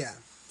separating. Yeah.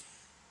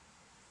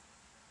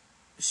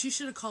 She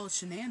should have called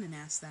Shanann and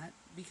asked that,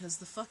 because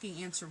the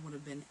fucking answer would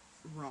have been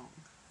wrong.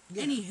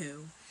 Yeah.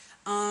 Anywho,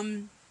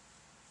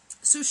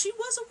 so she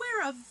was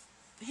aware of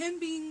him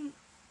being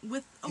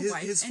with a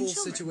wife his and whole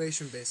children.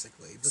 situation,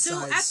 basically.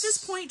 So at this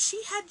point,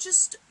 she had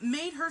just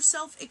made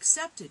herself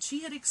accepted.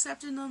 She had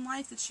accepted in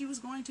life that she was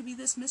going to be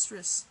this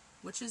mistress,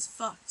 which is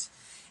fucked.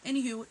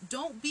 Anywho,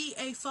 don't be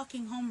a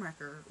fucking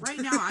homewrecker. Right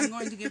now, I'm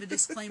going to give a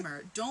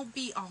disclaimer. Don't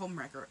be a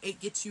homewrecker. It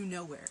gets you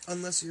nowhere.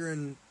 Unless you're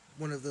in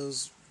one of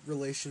those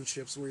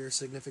relationships where your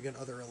significant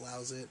other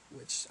allows it,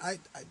 which I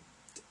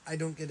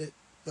don't get it.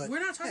 But we're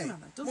not talking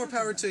about that. Don't more talk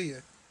power about to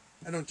you.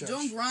 I don't judge.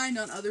 Don't grind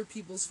on other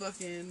people's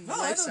fucking No,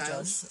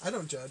 lifestyles. I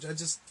don't judge. I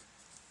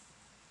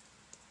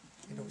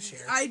don't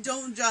share. I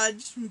don't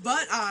judge,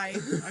 but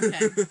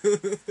okay.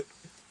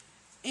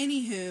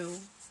 Anywho,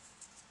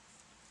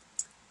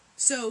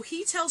 so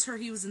he tells her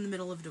he was in the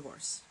middle of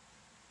divorce.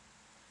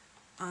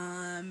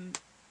 And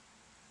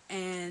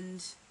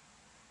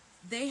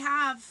they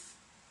have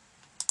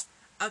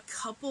a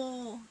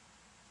couple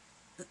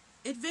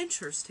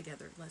adventures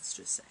together, let's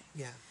just say.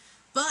 Yeah.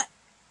 But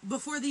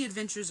before the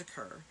adventures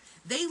occur,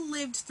 they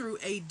lived through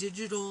a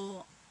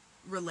digital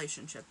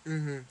relationship.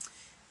 Mm-hmm.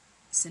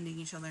 Sending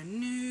each other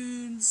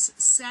nudes,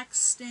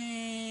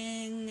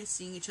 sexting,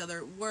 seeing each other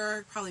at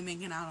work, probably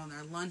making out on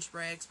their lunch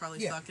breaks,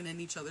 probably fucking in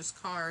each other's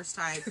cars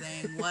type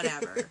thing,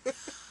 whatever.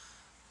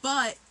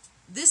 But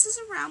this is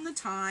around the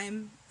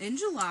time in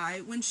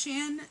July when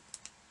Shan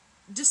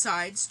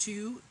decides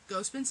to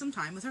go spend some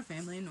time with her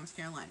family in North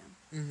Carolina.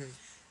 Mm-hmm.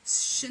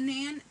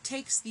 Shanann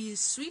takes these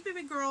sweet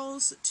baby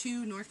girls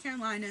to North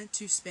Carolina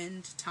to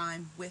spend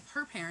time with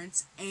her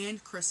parents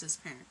and Chris's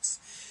parents.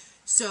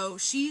 So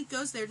she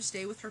goes there to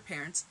stay with her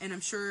parents, and I'm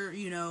sure,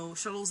 you know,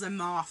 shuttles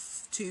them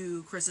off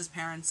to Chris's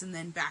parents and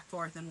then back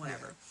forth and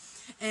whatever.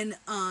 Yeah.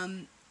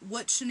 And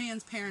what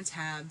Shanann's parents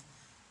have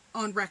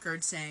on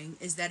record saying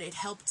is that it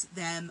helped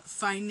them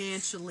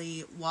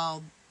financially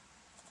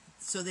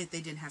so that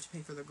they didn't have to pay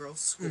for the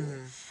girls' school.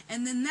 Mm-hmm.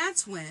 And then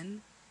that's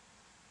when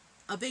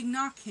a big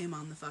knock came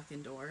on the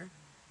fucking door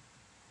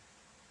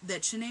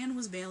that Shanann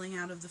was bailing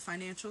out of the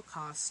financial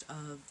cost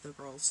of the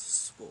girls'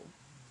 school.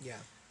 Yeah.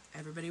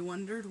 Everybody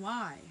wondered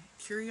why.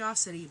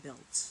 Curiosity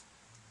built.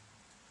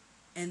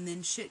 And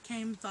then shit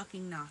came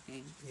fucking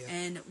knocking. Yeah.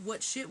 And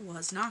what shit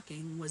was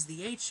knocking was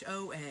the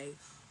HOA,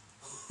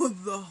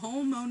 the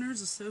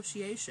Homeowners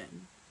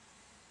Association,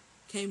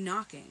 came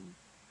knocking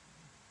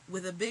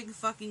with a big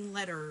fucking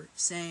letter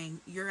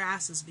saying, your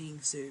ass is being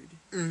sued.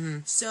 Mm-hmm.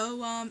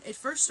 So, it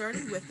first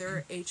started with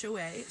their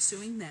HOA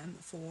suing them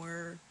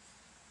for,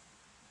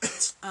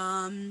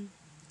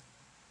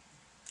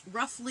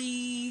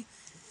 roughly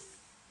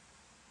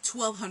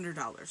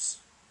 $1,200.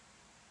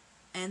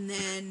 And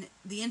then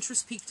the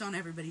interest peaked on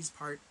everybody's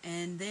part.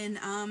 And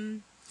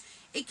then,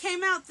 it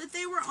came out that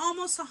they were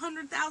almost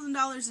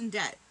 $100,000 in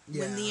debt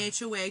when the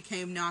HOA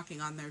came knocking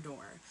on their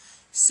door.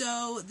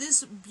 So,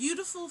 this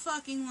beautiful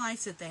fucking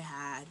life that they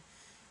had,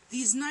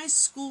 these nice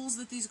schools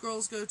that these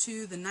girls go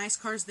to, the nice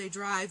cars they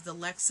drive, the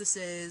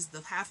Lexuses, the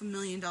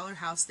 $500,000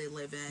 house they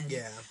live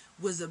in,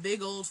 was a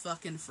big old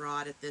fucking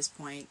fraud at this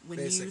point when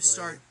you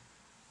start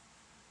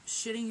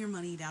shitting your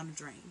money down the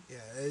drain. Yeah,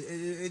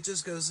 it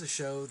just goes to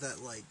show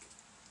that, like,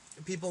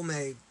 people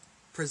may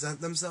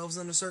present themselves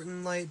in a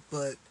certain light,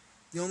 but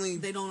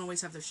they don't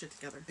always have their shit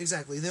together.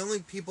 Exactly. The only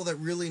people that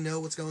really know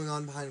what's going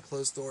on behind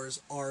closed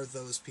doors are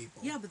those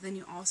people. Yeah, but then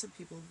you also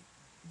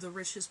the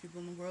richest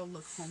people in the world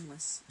look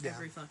homeless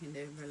every fucking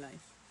day of their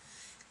life.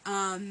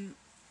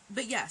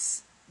 But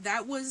yes,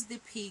 that was the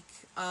peak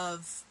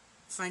of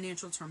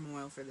financial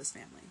turmoil for this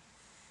family.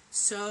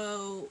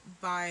 So,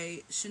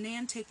 by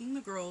Shanann taking the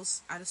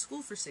girls out of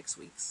school for 6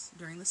 weeks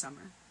during the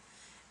summer,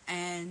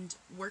 and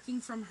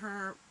working from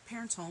her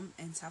parents' home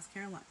in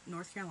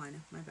North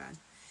Carolina,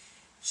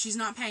 she's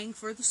not paying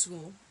for the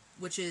school,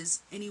 which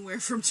is anywhere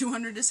from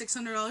 $200 to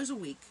 $600 a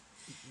week.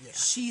 Yeah.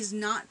 She's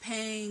not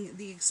paying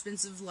the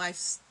expensive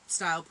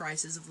lifestyle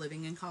prices of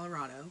living in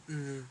Colorado.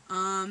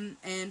 Mm-hmm.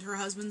 And her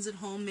husband's at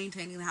home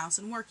maintaining the house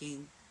and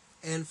working.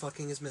 And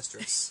fucking his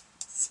mistress.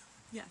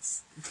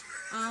 Yes.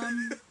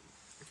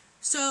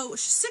 So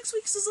 6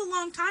 weeks is a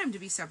long time to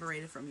be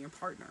separated from your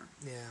partner.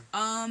 Yeah.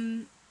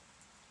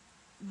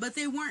 But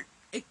they weren't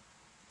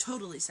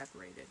totally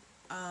separated.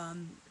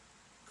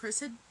 Chris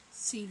had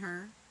seen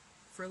her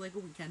for like a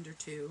weekend or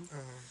two.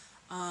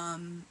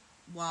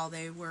 While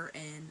they were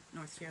in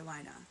North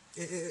Carolina.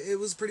 It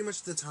was pretty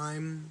much the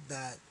time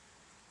that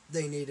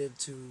they needed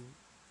to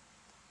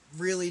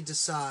really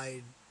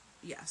decide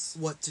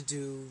what to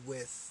do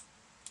with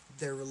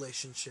their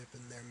relationship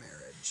and their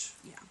marriage.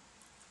 Yeah.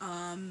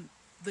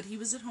 But he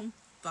was at home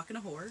fucking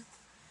a whore.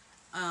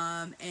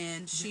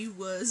 And she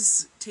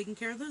was taking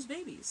care of those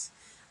babies.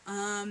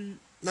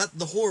 Not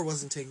the whore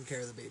wasn't taking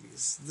care of the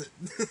babies.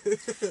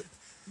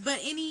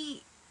 But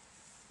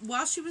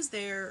while she was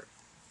there,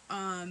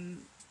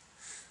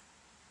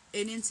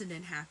 an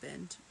incident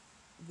happened,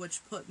 which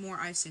put more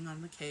icing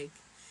on the cake.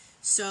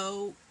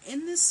 So,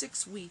 in the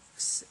 6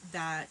 weeks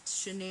that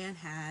Shanann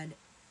had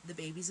the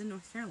babies in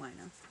North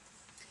Carolina,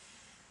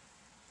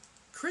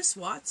 Chris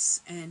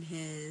Watts and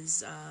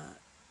his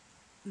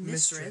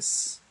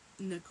mistress,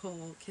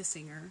 Nicole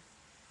Kissinger,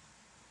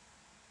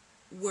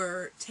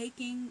 were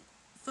taking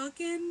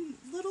fucking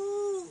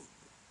little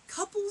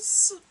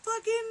couples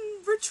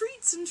fucking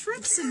retreats and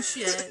trips and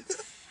shit.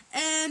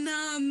 And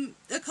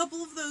a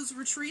couple of those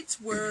retreats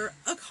were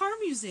a car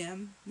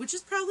museum, which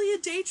is probably a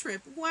day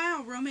trip.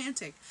 Wow,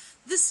 romantic.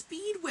 The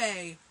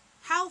Speedway.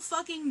 How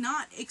fucking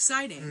not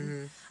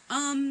exciting.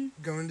 Mm-hmm.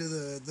 Going to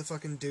the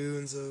fucking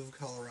dunes of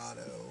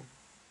Colorado.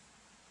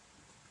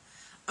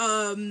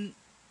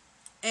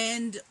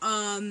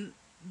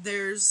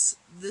 There's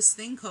this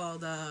thing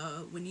called,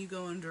 when you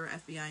go under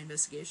FBI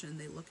investigation,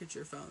 they look at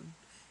your phone.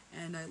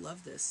 And I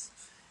love this.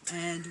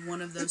 And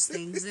one of those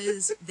things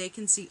is they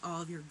can see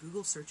all of your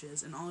Google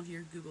searches and all of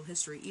your Google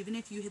history. Even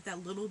if you hit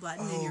that little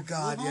button in your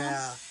Google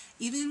home,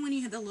 even when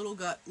you hit that little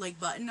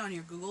button on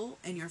your Google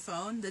and your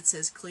phone that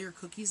says clear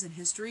cookies and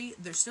history,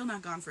 they're still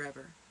not gone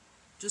forever.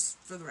 Just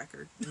for the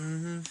record.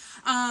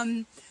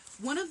 Mm-hmm.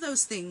 One of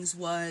those things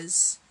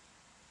was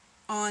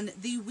on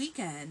the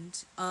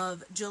weekend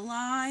of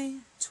July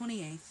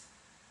 28th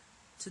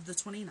to the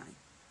 29th,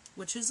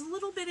 which is a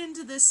little bit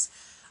into this,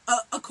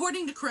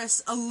 according to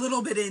Chris, a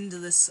little bit into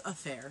this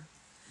affair.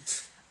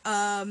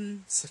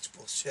 Such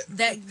bullshit.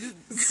 That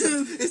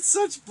It's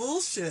such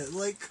bullshit.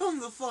 Like, come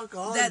the fuck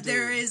on, that dude.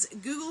 there is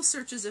Google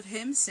searches of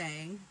him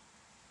saying,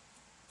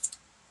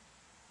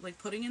 like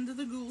putting into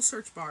the Google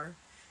search bar,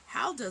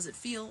 how does it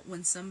feel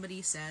when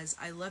somebody says,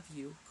 I love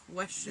you, ?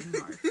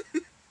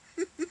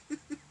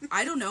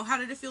 I don't know. How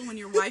did it feel when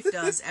your wife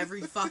does every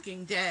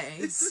fucking day?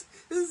 Is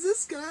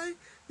this guy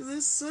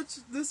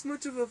this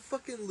much of a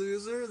fucking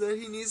loser that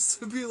he needs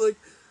to be like,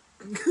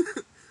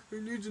 I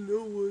need to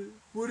know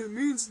what it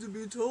means to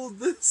be told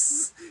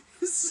this?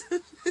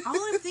 All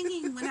I'm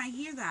thinking when I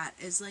hear that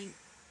is like,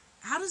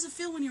 how does it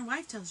feel when your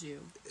wife tells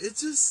you? It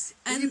just...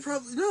 And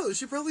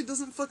she probably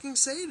doesn't fucking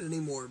say it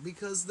anymore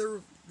because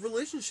their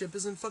relationship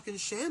is in fucking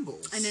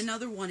shambles. And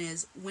another one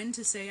is, when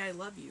to say I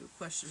love you, ?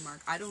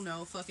 I don't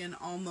know, fucking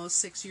almost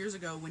 6 years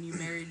ago when you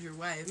married your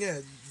wife. Yeah,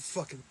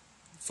 fucking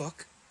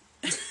fuck.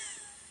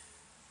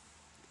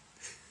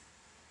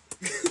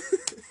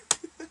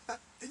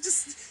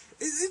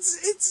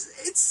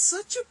 It's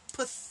such a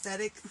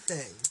pathetic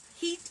thing.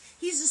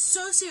 He's a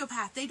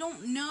sociopath. They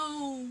don't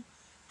know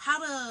how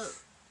to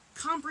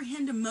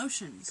comprehend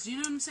emotions. Do you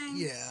know what I'm saying?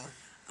 Yeah.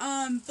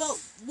 But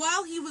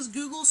while he was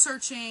Google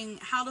searching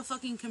how to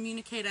fucking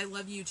communicate I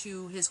love you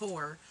to his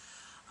whore,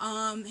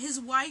 his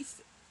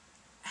wife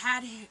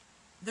had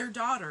their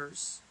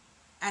daughters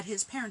at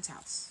his parents'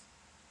 house.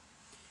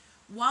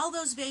 While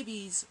those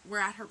babies were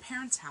at her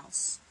parents'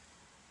 house,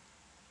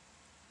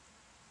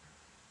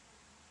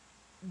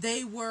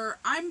 they were,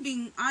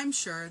 I'm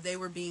sure they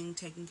were being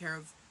taken care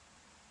of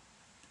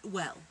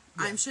well.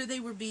 Yeah. I'm sure they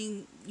were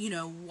being,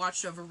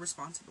 watched over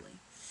responsibly.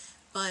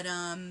 But,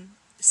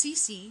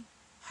 Cece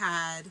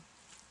had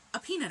a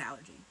peanut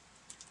allergy.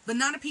 But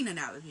not a peanut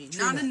allergy.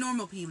 Not a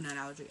normal peanut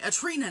allergy. A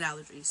tree nut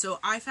allergy. So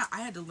I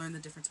had to learn the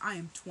difference. I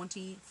am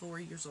 24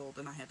 years old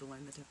and I had to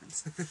learn the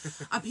difference.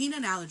 A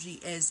peanut allergy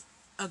is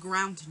a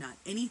ground nut.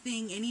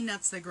 Any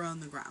nuts that grow in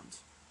the ground.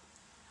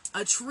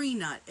 A tree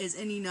nut is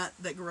any nut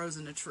that grows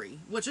in a tree.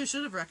 Which I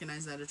should have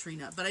recognized that, a tree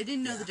nut. But I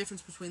didn't know the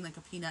difference between like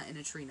a peanut and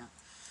a tree nut.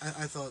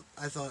 I thought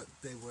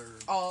they were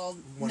all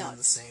one nuts. and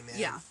the same.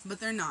 Yeah, but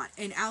they're not.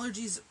 And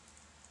allergies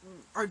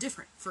are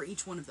different for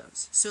each one of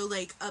those. So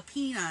like a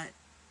peanut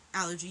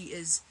allergy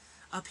is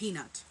a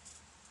peanut.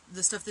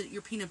 The stuff that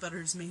your peanut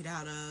butter is made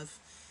out of.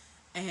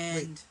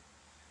 And wait,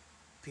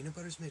 peanut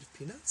butter's made of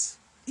peanuts?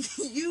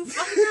 You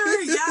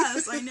fucker!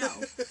 Yes, I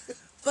know.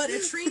 But a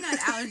tree nut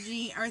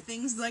allergy are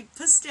things like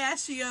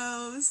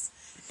pistachios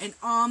and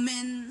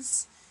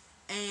almonds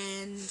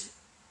and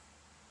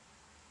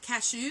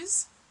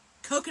cashews,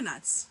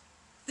 coconuts,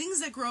 things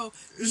that grow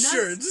nuts.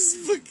 Sure, just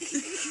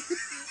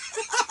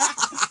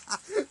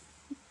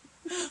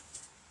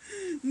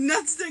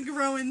nuts that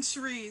grow in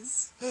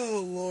trees.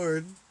 Oh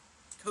Lord.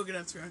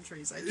 Coconuts grow in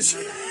trees. I didn't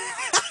know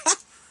that.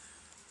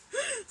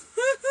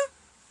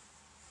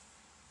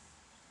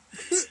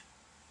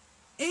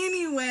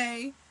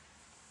 Anyway,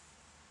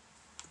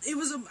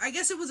 I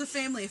guess it was a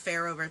family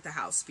affair over at the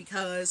house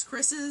because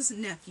Chris's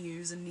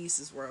nephews and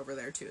nieces were over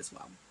there too as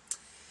well.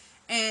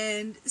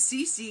 And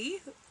Cece,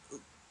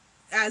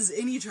 as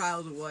any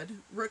child would,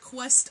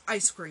 request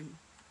ice cream.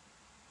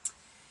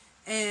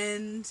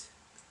 And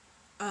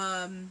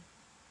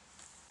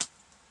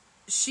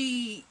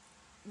she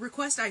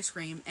request ice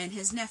cream, and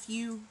his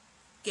nephew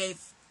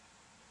gave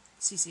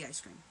Cece ice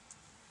cream.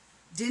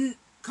 Didn't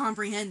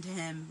comprehend to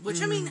him,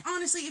 which I mean,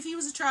 honestly, if he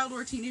was a child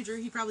or a teenager,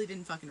 he probably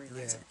didn't fucking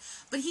realize it.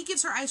 But he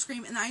gives her ice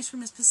cream, and the ice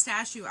cream is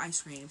pistachio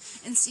ice cream,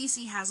 and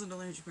Cece has an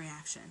allergic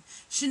reaction.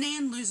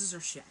 Shanann loses her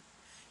shit.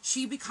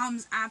 She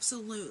becomes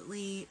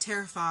absolutely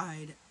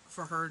terrified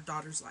for her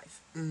daughter's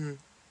life. Mm-hmm.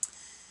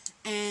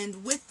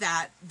 And with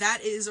that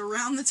is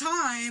around the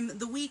time,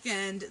 the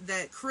weekend,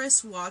 that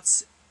Chris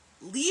Watts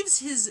leaves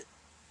his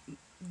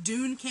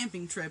dune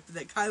camping trip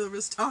that Kyler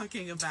was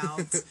talking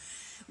about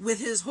with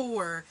his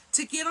whore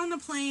to get on a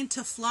plane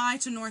to fly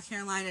to North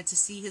Carolina to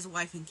see his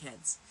wife and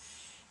kids.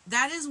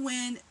 That is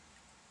when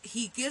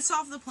he gets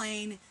off the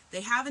plane,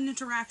 they have an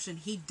interaction.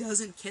 He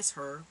doesn't kiss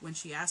her when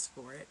she asks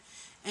for it.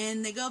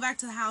 And they go back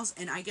to the house,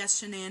 and I guess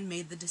Shanann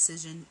made the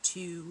decision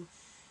to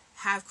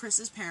have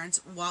Chris's parents,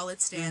 while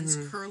it stands,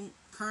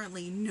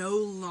 currently no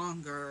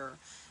longer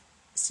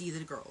see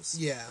the girls.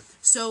 Yeah.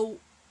 So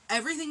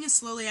everything is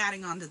slowly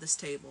adding onto this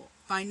table.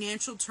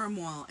 Financial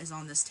turmoil is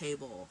on this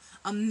table.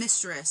 A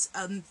mistress,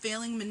 a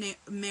failing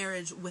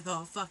marriage with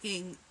a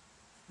fucking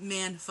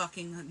man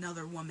fucking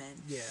another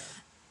woman. Yeah.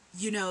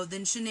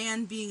 Then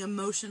Shanann being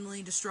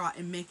emotionally distraught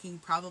and making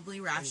probably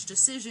rash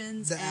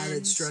decisions. The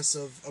added stress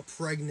of a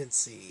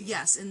pregnancy.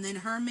 Yes, and then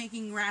her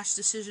making rash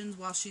decisions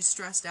while she's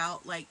stressed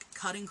out, like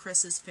cutting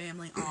Chris's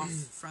family off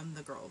from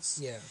the girls.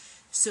 Yeah.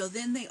 So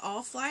then they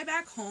all fly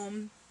back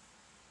home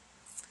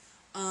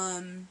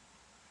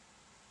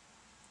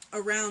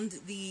around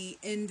the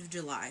end of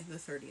July, the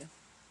 30th.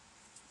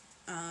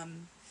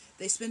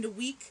 They spend a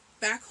week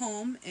back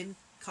home in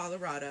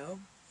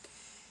Colorado.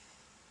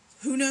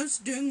 who knows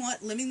doing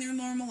what, living their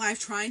normal life,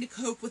 trying to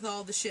cope with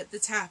all the shit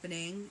that's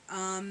happening.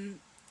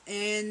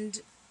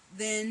 And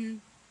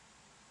then,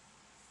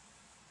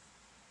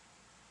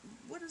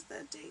 what is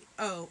that date?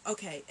 Oh,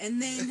 okay.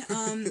 And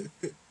then,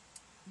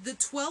 the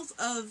 12th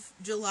of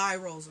July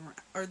rolls around,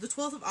 or the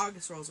 12th of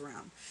August rolls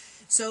around.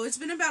 So it's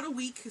been about a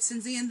week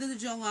since the end of the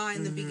July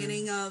and the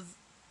beginning of,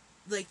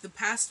 like, the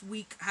past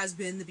week has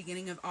been the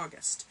beginning of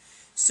August.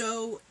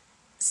 So,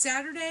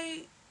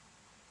 Saturday,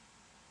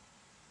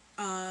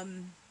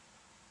 Shanann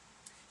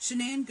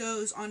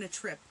goes on a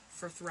trip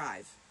for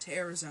Thrive to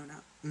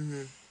Arizona,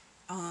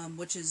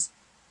 which is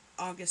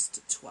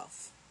August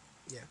 12th.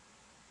 Yeah.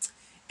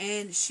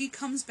 And she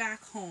comes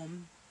back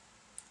home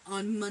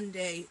on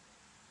Monday,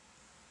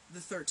 the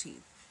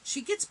 13th.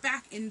 She gets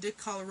back into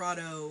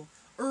Colorado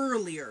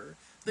earlier,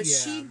 but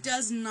she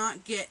does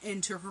not get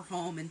into her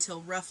home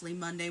until roughly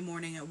Monday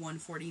morning at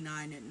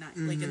 1:49 at night,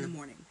 like in the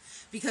morning,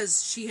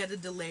 because she had a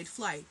delayed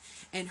flight.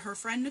 And her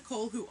friend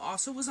Nicole, who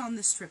also was on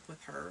this trip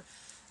with her,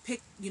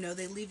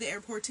 they leave the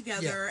airport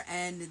together,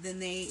 and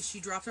then she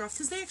dropped her off,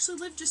 because they actually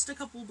live just a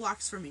couple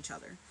blocks from each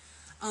other.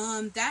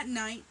 That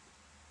night,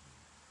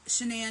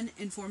 Shanann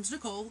informs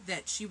Nicole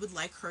that she would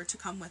like her to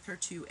come with her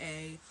to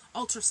a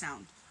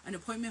ultrasound, an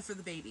appointment for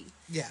the baby.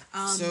 Yeah.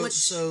 Which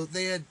So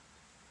they had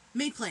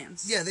made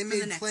plans. Yeah, they for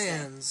made the next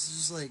plans. day.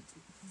 Just like,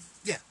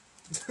 yeah.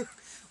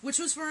 Which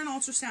was for an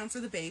ultrasound for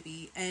the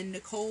baby, and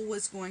Nicole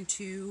was going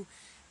to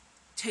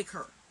take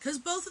her. Because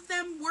both of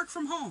them work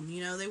from home.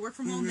 You know, they work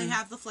from home. They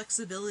have the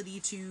flexibility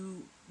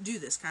to do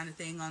this kind of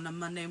thing on a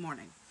Monday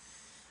morning.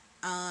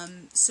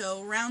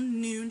 So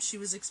around noon, she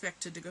was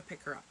expected to go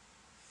pick her up.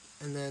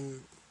 And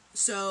then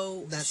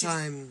so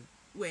time...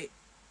 Wait.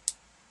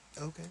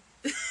 Okay.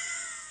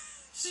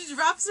 She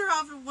drops her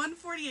off at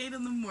 1:48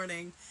 in the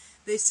morning.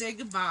 They say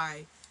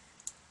goodbye.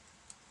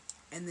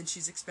 And then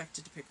she's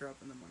expected to pick her up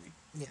in the morning.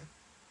 Yeah.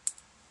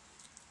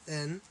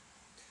 Then,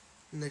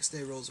 the next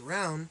day rolls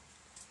around,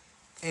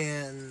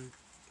 and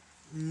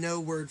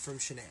no word from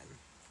Shanann.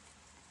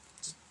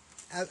 Just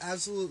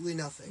absolutely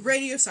nothing.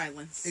 Radio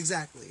silence.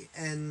 Exactly.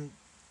 And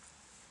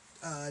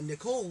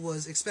Nicole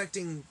was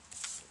expecting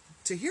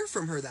to hear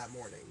from her that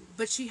morning.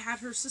 But she had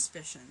her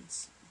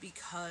suspicions,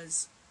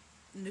 because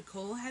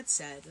Nicole had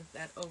said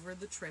that over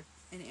the trip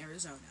in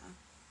Arizona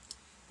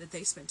that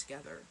they spent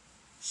together,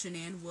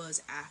 Shanann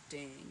was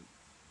acting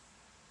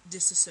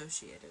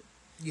disassociated.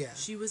 Yeah.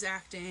 She was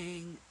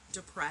acting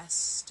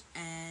depressed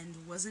and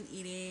wasn't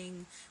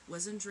eating,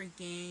 wasn't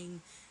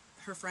drinking.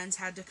 Her friends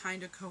had to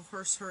kind of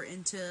coerce her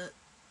into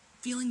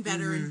feeling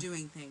better and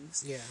doing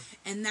things. Yeah.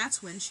 And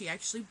that's when she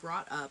actually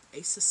brought up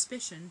a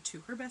suspicion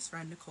to her best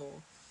friend,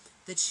 Nicole,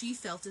 that she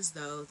felt as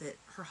though that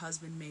her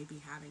husband may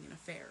be having an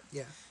affair.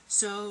 Yeah.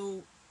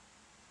 So,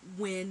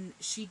 when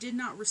she did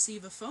not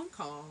receive a phone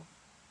call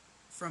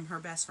from her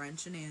best friend,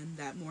 Shanann,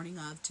 that morning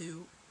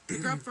to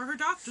pick her up for her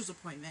doctor's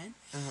appointment,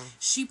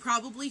 she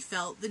probably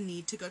felt the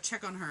need to go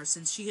check on her,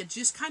 since she had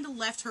just kind of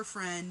left her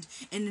friend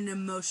in an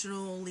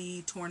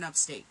emotionally torn up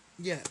state.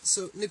 Yeah,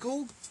 so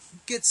Nicole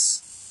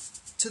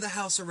gets to the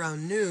house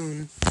around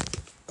noon.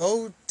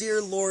 Oh,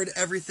 dear Lord,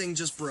 everything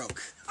just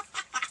broke.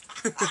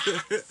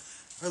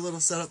 Our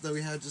little setup that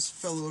we had just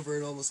fell over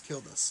and almost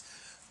killed us.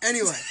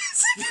 Anyway.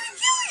 It's gonna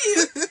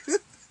kill you!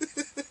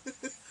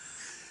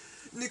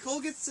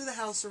 Nicole gets to the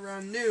house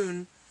around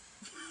noon,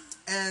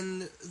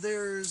 and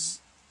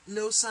there's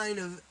no sign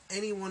of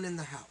anyone in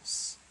the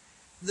house.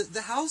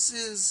 The house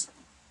is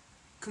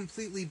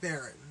completely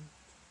barren.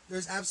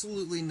 There's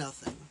absolutely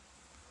nothing.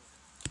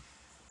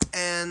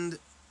 And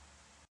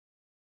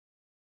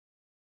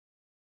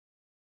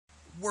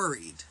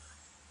worried.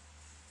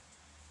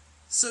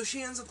 So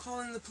she ends up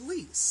calling the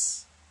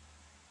police.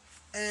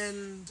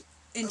 And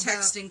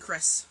texting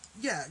Chris.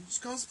 Yeah, she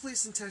calls the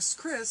police and texts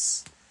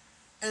Chris,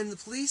 and the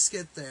police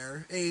get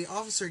there. A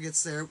officer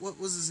gets there. What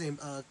was his name?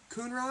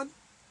 Coonrod?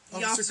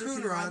 Officer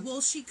Coonrod.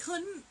 Well, she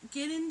couldn't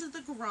get into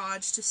the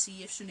garage to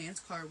see if Shanann's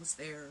car was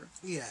there.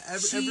 Yeah,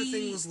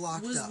 everything was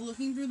locked up. She was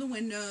looking through the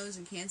windows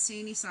and can't see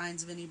any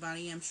signs of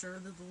anybody. I'm sure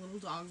that the little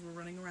dogs were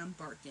running around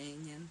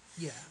barking. And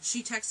yeah.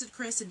 She texted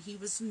Chris, and he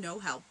was no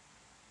help.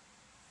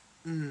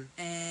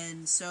 Mm-hmm.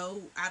 And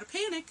so, out of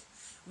panic,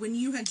 when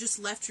you had just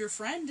left your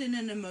friend in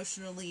an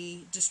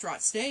emotionally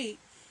distraught state,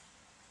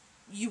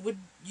 you would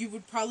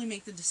probably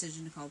make the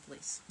decision to call the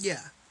police.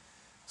 Yeah.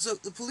 So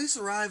the police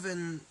arrive,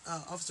 and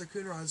Officer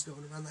Coonrod's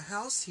going around the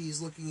house. He's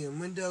looking in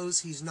windows.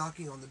 He's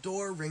knocking on the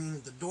door,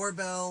 ringing the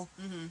doorbell,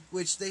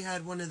 which they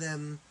had one of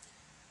them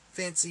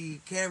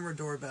fancy camera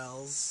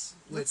doorbells,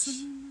 which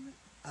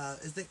I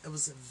think it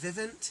was a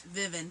Vivint.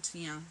 Vivint,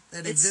 yeah.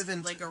 That it's a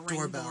Vivint, like a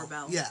ring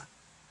doorbell. Yeah.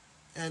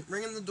 And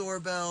ringing the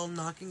doorbell,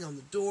 knocking on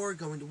the door,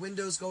 going to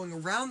windows, going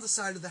around the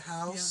side of the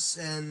house,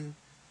 and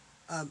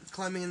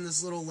climbing in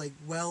this little like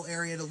well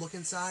area to look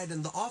inside,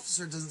 and the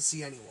officer doesn't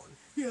see anyone.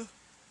 Yeah.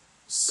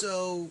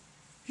 So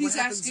he's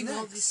asking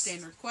all these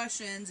standard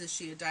questions. Is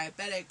she a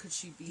diabetic? Could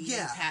she be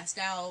passed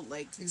out?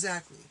 Like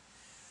exactly.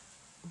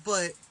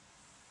 But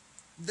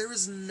there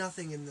is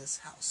nothing in this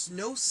house.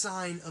 No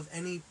sign of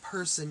any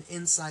person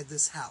inside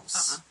this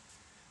house.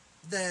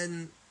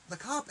 then the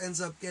cop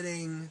ends up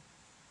getting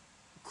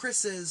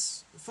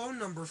Chris's phone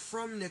number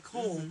from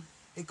Nicole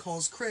and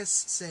calls Chris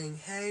saying,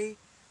 hey,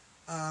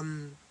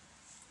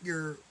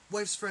 your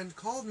wife's friend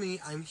called me.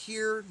 I'm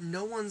here.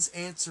 No one's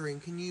answering.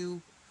 Can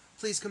you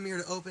please come here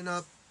to open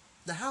up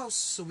the house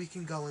so we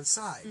can go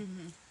inside?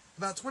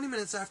 About 20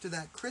 minutes after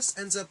that, Chris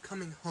ends up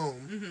coming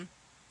home.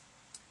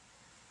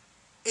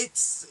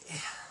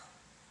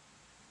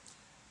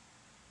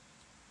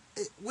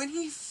 When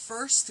he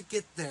first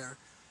get there,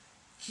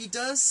 he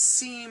does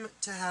seem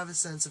to have a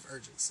sense of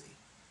urgency.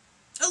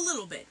 A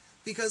little bit.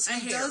 Because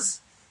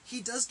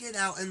he does get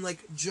out and,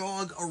 like,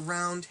 jog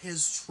around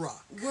his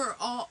truck.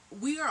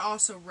 We are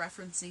also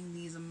referencing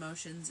these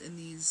emotions and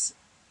these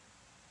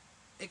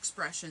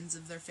expressions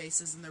of their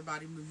faces and their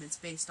body movements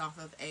based off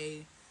of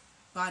a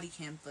body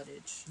cam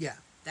footage. Yeah.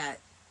 That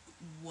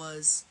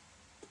was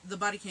the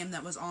body cam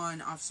that was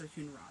on Officer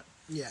Coonrod.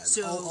 Yeah.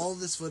 So all of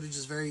this footage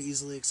is very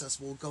easily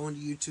accessible. Go into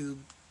YouTube,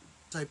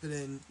 type it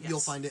in, you'll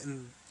find it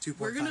in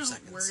 2.5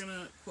 seconds. We're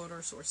gonna quote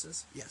our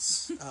sources.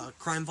 Yes.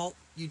 Crime Vault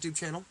YouTube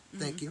channel.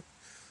 Thank you.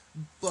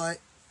 But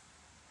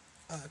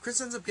Chris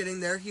ends up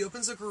getting there. He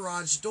opens the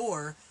garage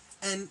door,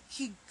 and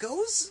he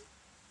goes...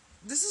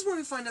 This is when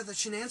we find out that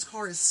Shanann's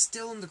car is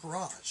still in the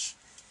garage.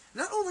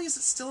 Not only is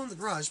it still in the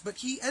garage, but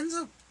he ends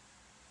up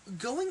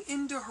going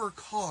into her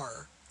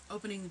car.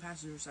 Opening the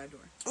passenger side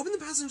door. Open the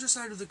passenger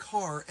side of the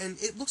car, and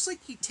it looks like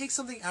he takes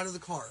something out of the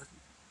car.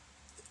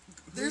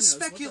 There's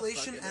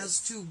speculation as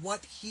to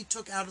what he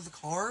took out of the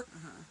car.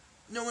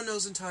 No one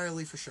knows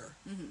entirely for sure.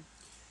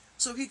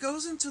 So he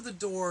goes into the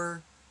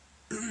door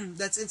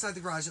that's inside the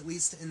garage, at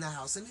least in the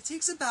house, and it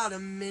takes about a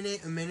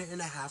minute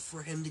and a half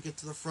for him to get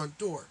to the front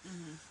door,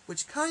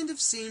 which kind of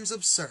seems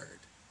absurd.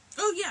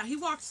 Oh yeah, he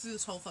walked through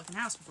this whole fucking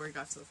house before he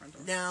got to the front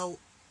door. Now,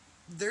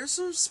 there's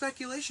some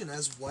speculation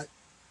as what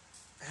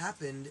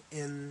happened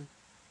in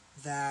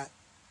that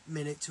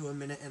minute to a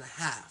minute and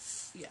a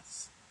half.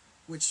 Yes.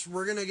 Which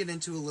we're going to get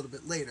into a little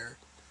bit later.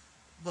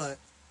 But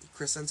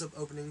Chris ends up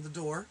opening the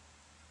door.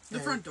 The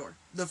front door.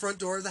 The front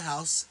door of the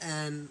house,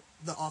 and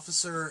the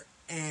officer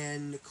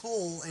and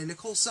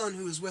Nicole's son,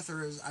 who was with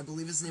her, I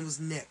believe his name was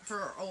Nick.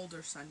 Her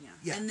older son,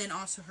 yeah. And then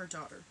also her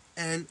daughter.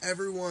 And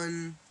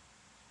everyone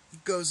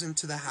goes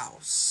into the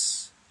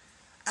house.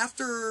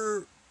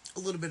 After a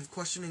little bit of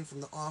questioning from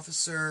the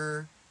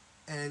officer,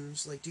 and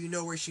she's like, do you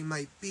know where she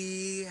might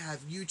be?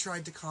 Have you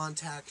tried to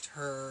contact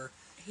her?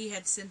 He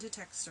had sent a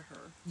text to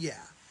her.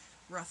 Yeah.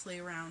 Roughly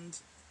around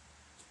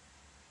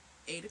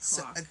 8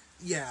 o'clock.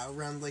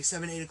 Around like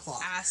 7, 8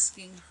 o'clock.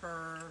 Asking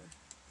her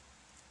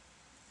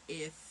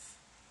if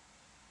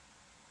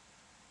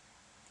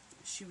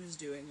she was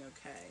doing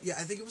okay. Yeah,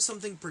 I think it was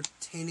something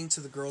pertaining to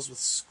the girls with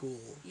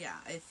school. Yeah,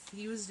 if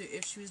she was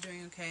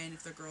doing okay, and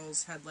if the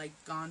girls had like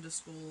gone to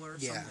school or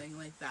something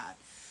like that.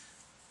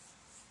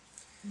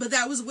 But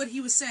that was what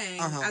he was saying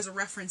as a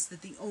reference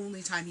that the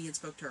only time he had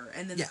spoke to her.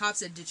 And then the cop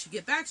said, did she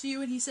get back to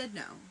you? And he said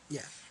no.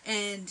 Yeah.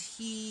 And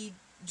he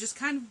just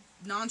kind of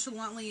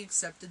nonchalantly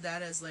accepted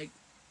that as like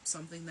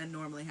something that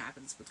normally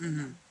happens between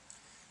them.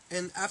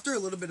 And after a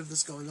little bit of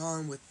this going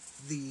on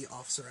with the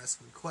officer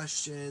asking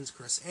questions,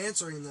 Chris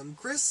answering them,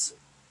 Chris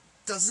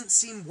doesn't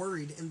seem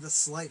worried in the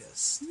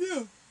slightest.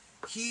 Yeah.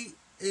 He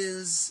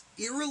is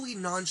eerily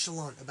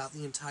nonchalant about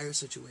the entire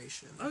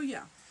situation. Oh,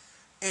 yeah.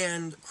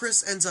 And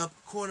Chris ends up,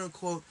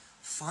 quote-unquote,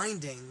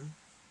 finding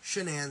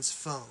Shanann's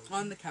phone.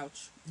 On the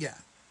couch. Yeah.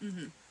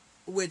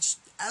 Which,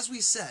 as we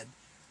said,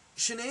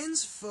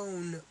 Shanann's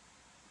phone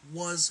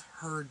was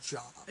her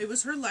job. It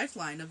was her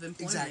lifeline of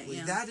employment. Exactly.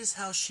 Yeah. That is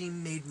how she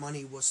made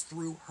money, was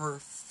through her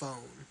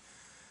phone.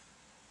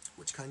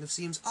 Which kind of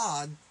seems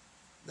odd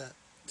that...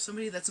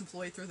 Somebody that's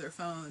employed through their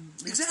phone.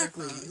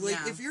 Exactly. Their phone.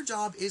 Like, if your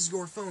job is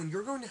your phone,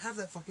 you're going to have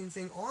that fucking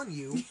thing on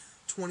you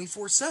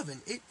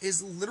 24/7. It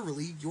is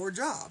literally your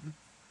job.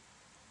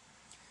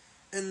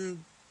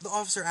 And the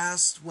officer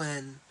asked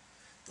when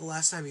the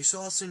last time he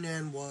saw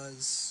Shanann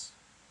was...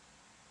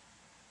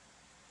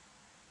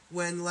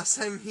 When the last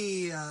time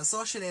he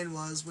saw Shanann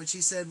was, which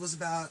he said was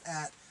about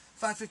at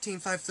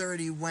 5:15,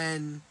 5:30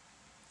 when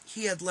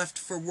he had left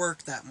for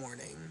work that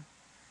morning.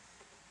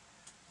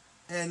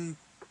 And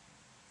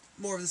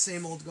more of the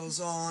same old goes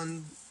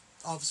on.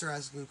 Officer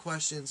asking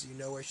questions. You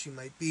know where she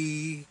might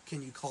be.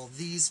 Can you call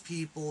these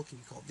people? Can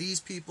you call these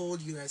people?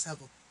 Do you guys have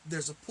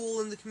there's a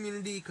pool in the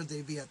community. Could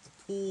they be at the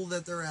pool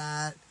that they're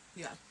at?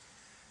 Yeah.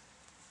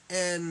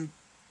 And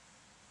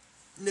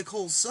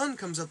Nicole's son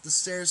comes up the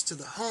stairs to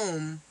the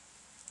home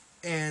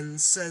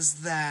and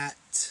says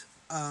that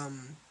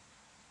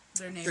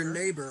their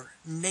neighbor,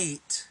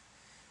 Nate,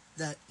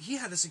 that he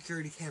had a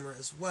security camera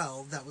as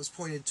well that was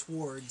pointed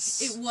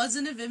towards... It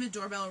wasn't a Vivint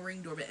doorbell or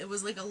Ring doorbell. It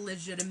was like a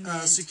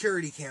legitimate...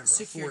 security camera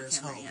for his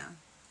home.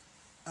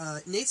 Yeah.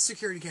 Nate's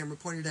security camera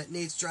pointed at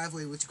Nate's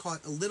driveway, which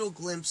caught a little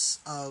glimpse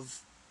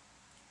of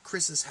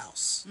Chris's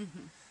house.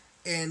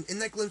 And in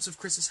that glimpse of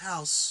Chris's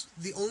house,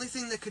 the only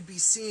thing that could be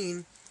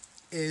seen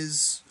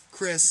is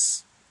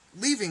Chris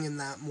leaving in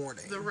that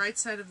morning. The right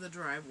side of the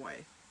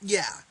driveway.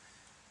 Yeah.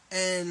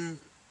 And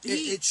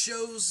It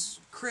shows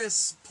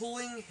Chris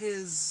pulling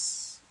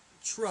his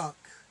truck.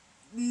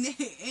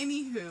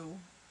 Anywho,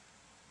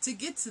 to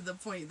get to the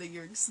point that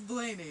you're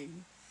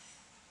explaining,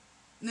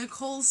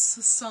 Nicole's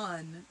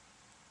son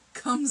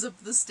comes up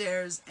the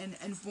stairs and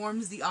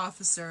informs the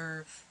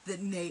officer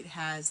that Nate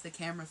has the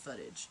camera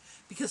footage.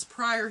 Because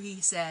prior he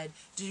said,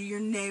 do your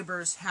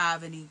neighbors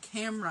have any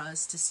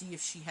cameras to see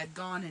if she had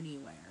gone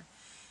anywhere?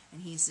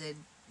 And he said,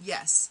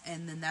 yes.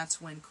 And then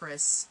that's when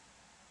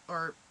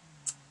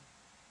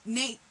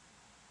Nate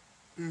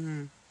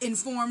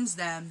informs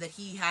them that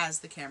he has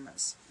the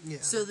cameras. Yeah.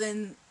 So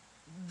then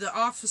the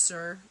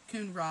officer,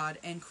 Coonrod,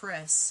 and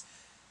Chris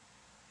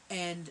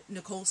and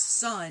Nicole's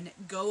son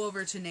go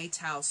over to Nate's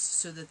house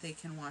so that they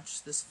can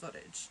watch this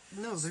footage.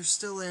 No, they're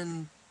still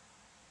in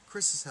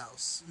Chris's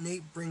house.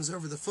 Nate brings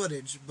over the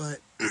footage, but...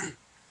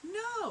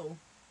 No!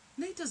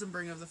 Nate doesn't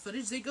bring over the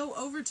footage. They go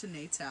over to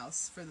Nate's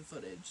house for the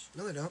footage.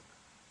 No, they don't.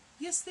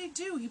 Yes, they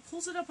do. He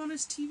pulls it up on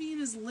his TV in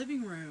his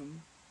living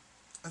room.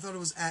 I thought it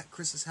was at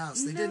Chris's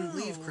house. They didn't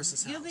leave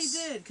Chris's house. Yeah, they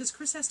did, because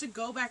Chris has to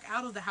go back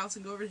out of the house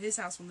and go over to his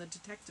house when the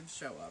detectives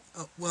show up.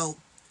 Oh, well,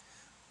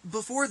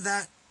 before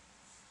that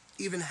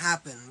even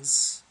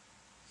happens,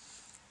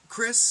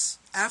 Chris,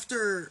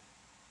 after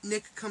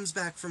Nick comes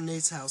back from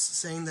Nate's house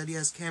saying that he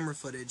has camera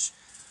footage,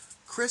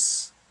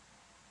 Chris...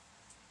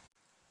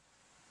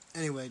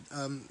 Anyway,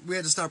 we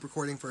had to stop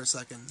recording for a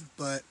second,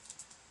 but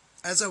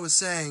as I was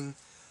saying,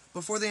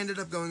 before they ended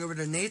up going over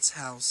to Nate's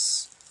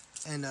house,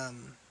 and,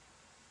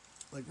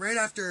 like, right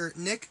after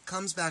Nick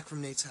comes back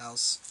from Nate's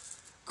house,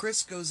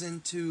 Chris goes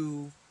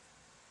into,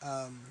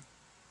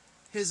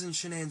 his and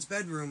Shanann's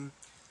bedroom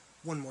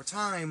one more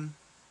time.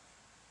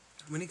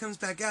 When he comes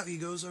back out, he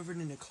goes over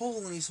to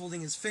Nicole, and he's holding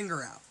his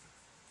finger out.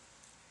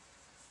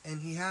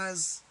 And he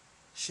has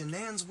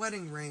Shanann's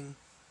wedding ring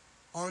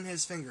on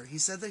his finger. He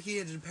said that he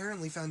had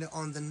apparently found it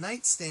on the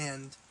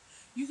nightstand.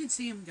 You can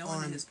see him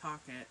going in his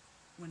pocket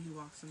when he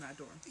walks in that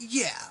door.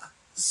 Yeah.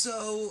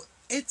 So,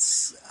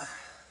 it's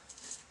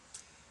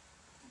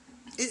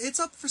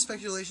up for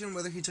speculation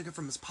whether he took it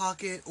from his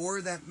pocket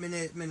or that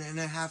minute and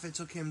a half it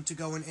took him to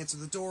go and answer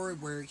the door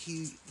where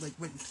he, like,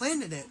 went and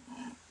planted it.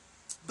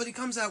 But he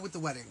comes out with the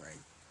wedding ring.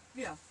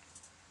 Yeah.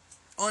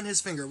 On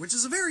his finger, which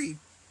is a very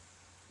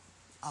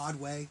odd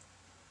way.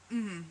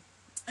 Mm-hmm.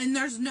 And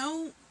there's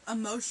no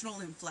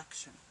emotional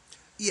inflection.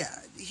 Yeah,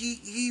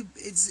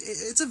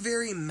 it's a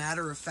very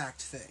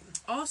matter-of-fact thing.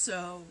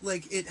 Also,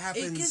 like, it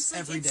happens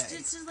every day.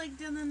 It's just, like,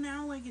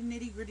 now, like,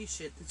 nitty-gritty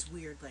shit that's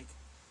weird. Like,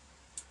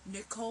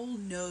 Nicole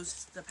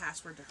knows the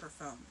password to her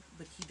phone,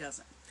 but he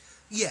doesn't.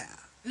 Yeah.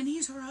 And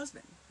he's her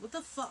husband. What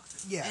the fuck?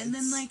 Yeah. And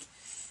then, like,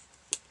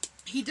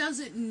 he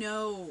doesn't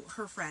know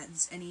her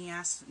friends, and he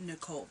asks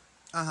Nicole.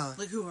 Uh-huh.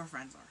 Like, who her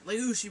friends are. Like,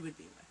 who she would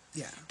be with.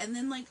 Yeah. And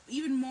then, like,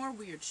 even more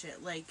weird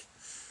shit. Like,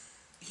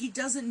 he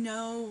doesn't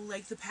know,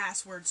 like, the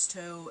passwords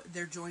to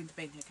their joint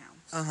bank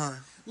accounts. Uh-huh.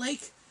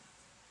 Like,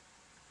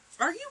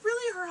 are you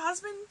really her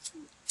husband?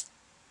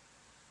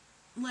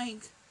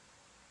 Like,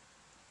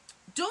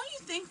 don't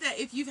you think that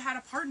if you've had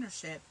a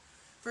partnership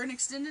for an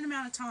extended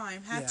amount of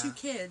time, have two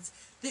kids,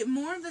 that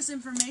more of this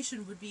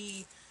information would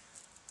be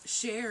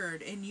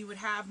shared and you would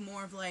have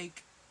more of,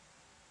 like,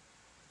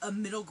 a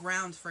middle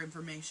ground for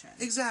information?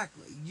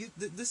 Exactly.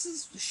 This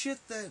is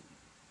shit that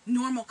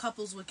normal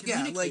couples would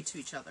communicate to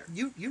each other.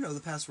 You know the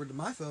password to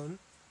my phone.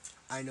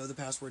 I know the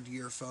password to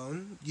your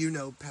phone. You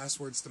know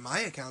passwords to my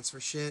accounts for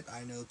shit.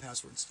 I know the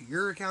passwords to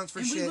your accounts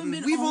for shit.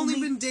 And we've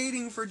only been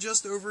dating for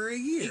just over a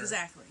year.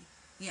 Exactly.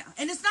 Yeah.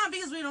 And it's not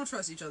because we don't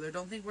trust each other.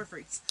 Don't think we're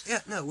freaks. Yeah,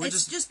 no, we're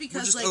just because,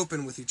 we're just like,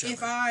 open with each other.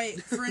 If I,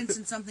 for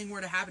instance, something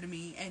were to happen to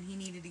me and he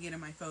needed to get on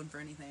my phone for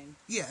anything.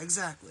 Yeah,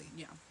 exactly.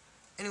 Yeah.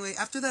 Anyway,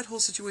 after that whole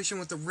situation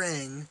with the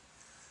ring,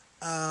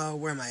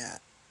 where am I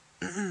at?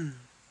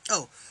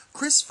 Oh,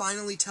 Chris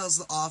finally tells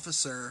the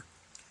officer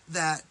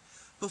that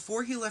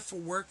before he left for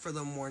work for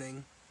the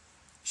morning,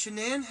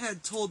 Shanann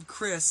had told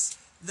Chris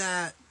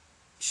that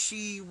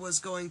she was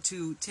going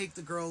to take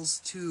the girls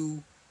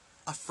to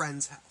a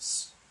friend's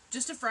house.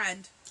 Just a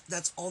friend.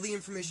 That's all the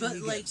information he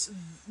gives. But, like,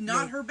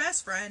 not her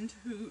best friend.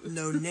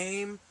 No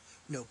name,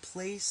 no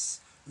place,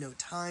 no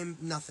time,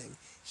 nothing.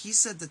 He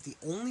said that the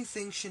only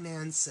thing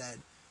Shanann said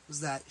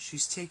was that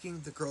she's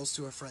taking the girls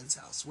to a friend's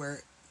house,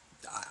 where,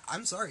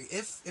 I'm sorry,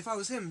 if I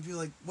was him, I'd be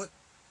like,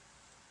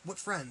 what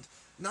friend?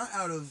 Not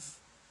out of,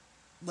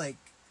 like,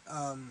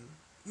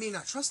 me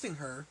not trusting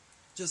her,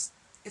 just,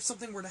 if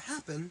something were to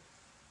happen,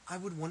 I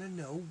would want to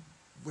know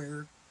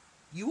where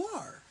you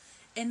are.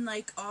 And,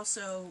 like,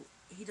 also,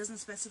 he doesn't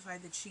specify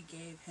that she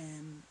gave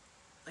him,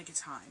 like, a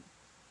time.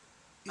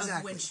 Exactly.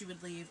 Of when she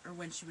would leave or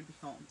when she would be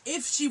home.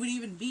 If she would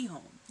even be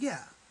home.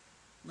 Yeah.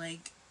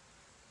 Like,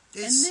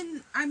 and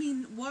then, I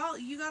mean,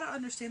 you gotta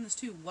understand this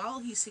too, while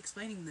he's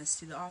explaining this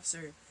to the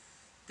officer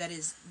that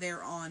is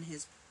there on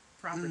his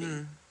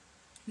property,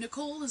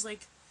 Nicole is,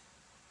 like,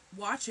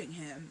 watching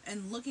him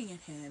and looking at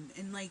him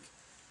and, like,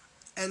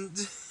 and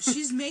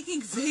she's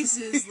making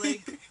faces,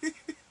 like...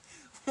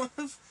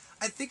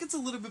 I think it's a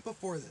little bit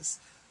before this,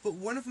 but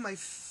one of my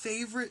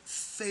favorite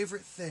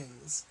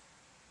things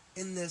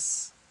in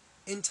this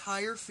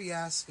entire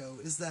fiasco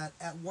is that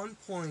at one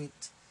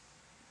point,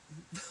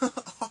 the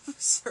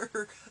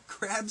officer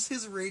grabs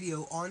his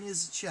radio on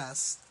his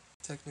chest.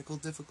 Technical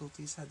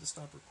difficulties, had to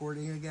stop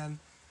recording again.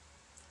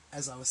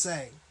 As I was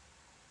saying,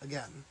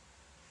 again,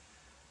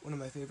 one of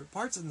my favorite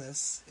parts in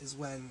this is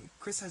when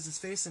Chris has his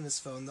face in his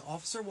phone, the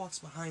officer walks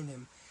behind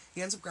him,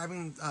 he ends up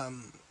grabbing,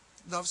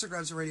 the officer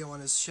grabs the radio on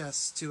his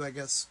chest to, I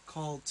guess,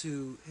 call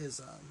to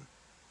his,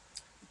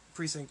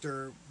 precinct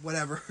or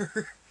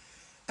whatever.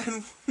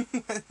 And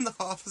when the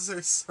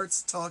officer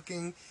starts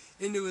talking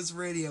into his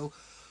radio,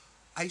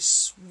 I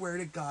swear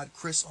to God,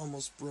 Chris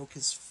almost broke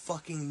his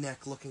fucking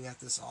neck looking at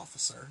this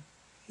officer.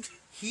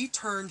 He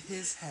turned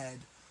his head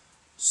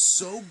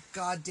so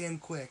goddamn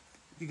quick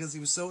because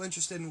he was so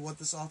interested in what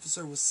this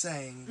officer was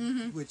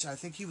saying, which I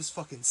think he was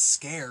fucking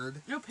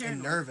scared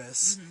and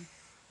nervous.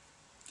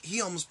 He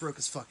almost broke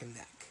his fucking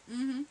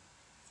neck.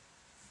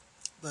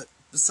 But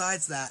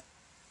besides that,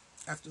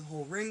 after the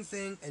whole ring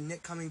thing and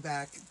Nick coming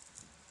back,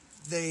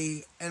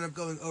 they end up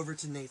going over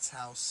to Nate's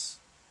house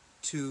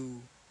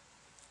to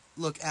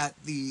look at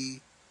the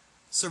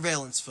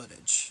surveillance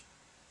footage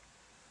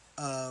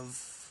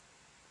of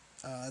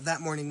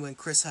that morning when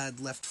Chris had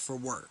left for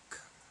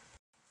work.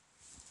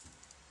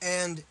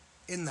 And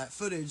in that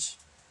footage,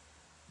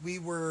 we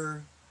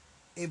were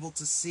able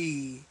to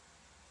see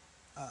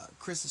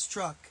Chris's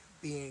truck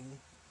being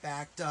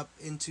backed up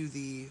into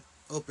the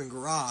open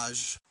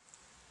garage,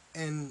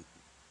 and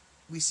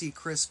we see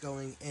Chris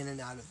going in and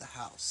out of the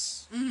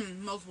house.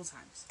 Multiple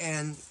times.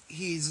 And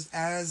he's,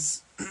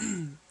 as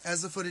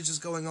the footage is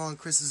going on,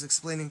 Chris is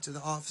explaining to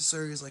the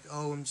officer, he's like,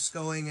 oh, I'm just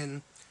going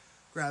and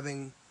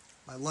grabbing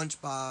my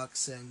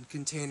lunchbox and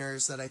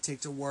containers that I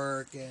take to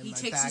work and He my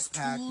takes his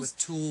backpack tools with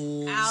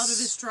tools. out of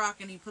his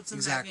truck and he puts them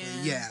back in.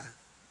 Exactly, yeah.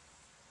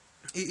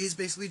 He's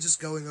basically just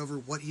going over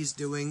what he's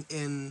doing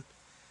in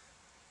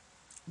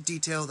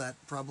detail that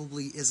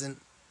probably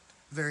isn't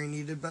very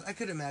needed, but I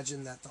could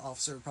imagine that the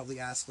officer would probably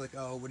ask, like,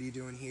 oh, what are you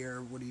doing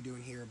here? What are you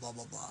doing here? Blah,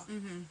 blah, blah.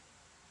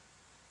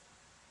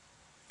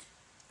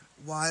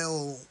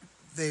 While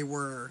they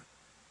were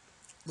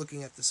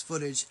looking at this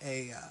footage,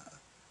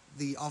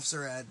 the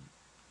officer had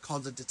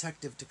called a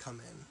detective to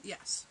come in.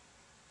 Yes.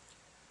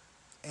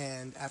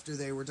 And after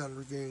they were done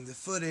reviewing the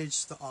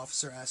footage, the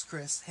officer asked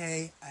Chris,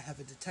 hey, I have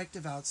a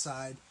detective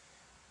outside.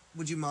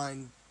 Would you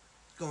mind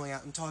going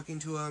out and talking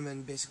to him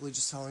and basically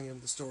just telling him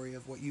the story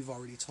of what you've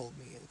already told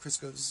me? And Chris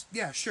goes,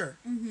 yeah, sure.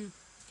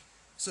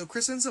 So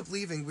Chris ends up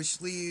leaving,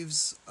 which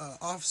leaves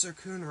Officer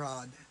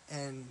Coonrod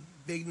and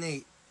Big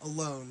Nate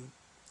alone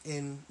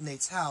in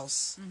Nate's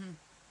house.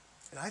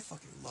 And I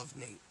fucking love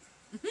Nate.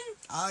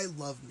 I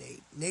love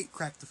Nate. Nate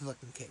cracked the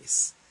fucking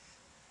case.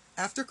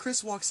 After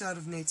Chris walks out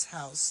of Nate's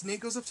house,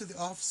 Nate goes up to the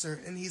officer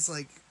and he's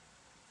like,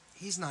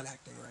 he's not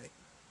acting right.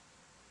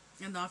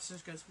 And the officer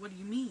goes, what do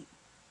you mean?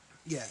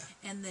 Yeah.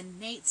 And then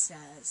Nate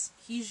says,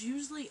 he's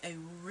usually a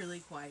really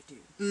quiet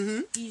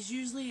dude. He's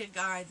usually a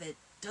guy that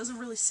doesn't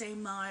really say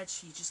much.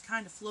 He just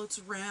kind of floats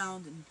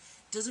around and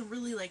doesn't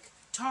really, like,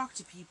 talk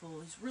to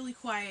people. He's really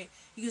quiet.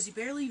 He goes, he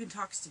barely even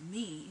talks to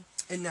me.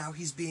 And now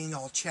he's being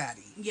all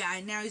chatty. Yeah,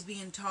 and now he's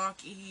being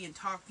talky and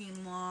talking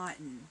a lot,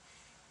 and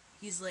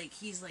he's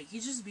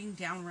just being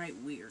downright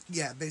weird.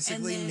 Yeah,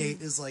 basically then,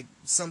 Nate is like,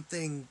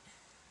 something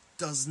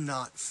does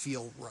not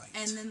feel right.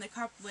 And then the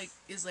cop, like,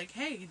 is like,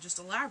 hey, just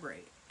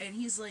elaborate. And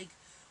he's like,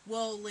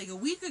 well, like, a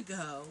week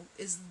ago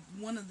is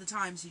one of the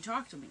times he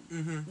talked to me.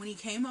 When he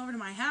came over to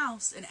my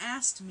house and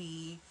asked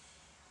me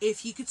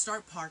if he could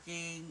start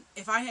parking,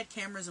 if I had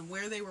cameras and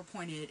where they were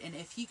pointed, and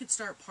if he could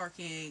start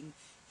parking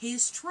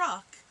his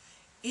truck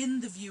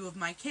in the view of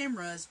my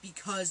cameras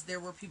because there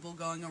were people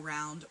going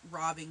around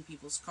robbing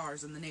people's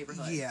cars in the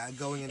neighborhood. Yeah,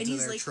 going into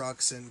their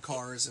trucks and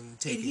cars and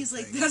taking And he's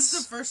things. like, that's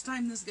the first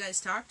time this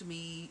guy's talked to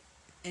me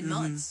in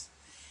months.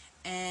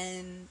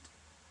 And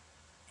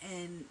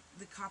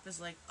the cop is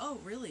like, oh,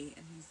 really?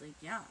 And he's like,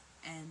 yeah.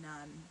 And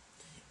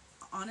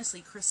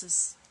honestly,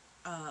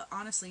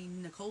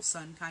 Nicole's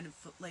son kind of,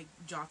 like,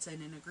 jots in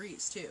and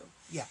agrees, too.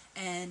 Yeah.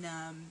 And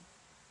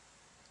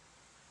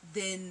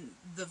then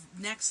the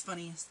next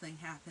funniest thing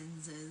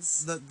happens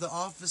is... The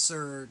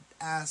officer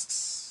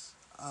asks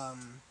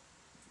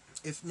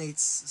if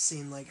Nate's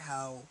seen, like,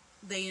 how...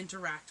 they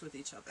interact with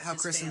each other. How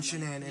Chris and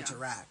family. Shanann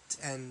interact.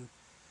 And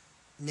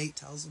Nate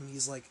tells him,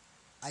 he's like,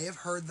 I have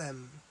heard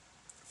them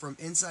from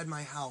inside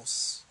my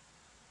house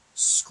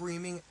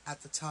screaming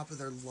at the top of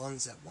their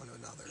lungs at one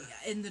another.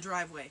 Yeah, in the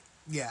driveway.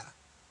 Yeah.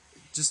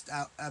 Just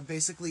out,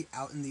 basically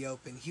out in the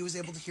open. He was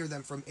able to hear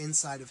them from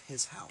inside of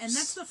his house. And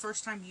that's the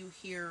first time you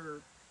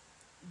hear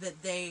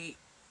that they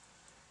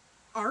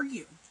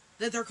argue.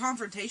 That they're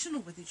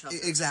confrontational with each other.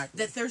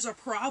 Exactly. That there's a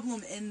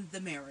problem in the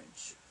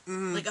marriage.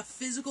 Like a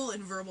physical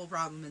and verbal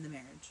problem in the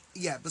marriage.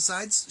 Yeah,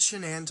 besides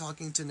Shanann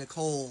talking to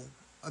Nicole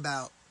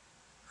about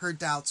her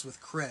doubts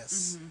with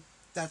Chris,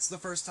 that's the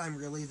first time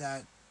really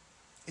that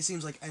it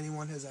seems like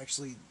anyone has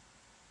actually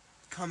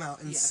come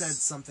out and said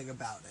something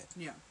about it.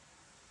 Yeah.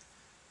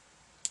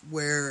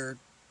 Where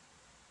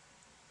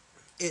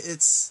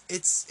it's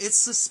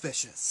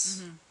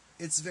suspicious.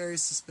 it's very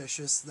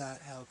suspicious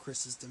that how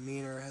Chris's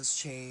demeanor has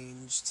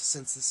changed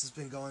since this has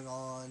been going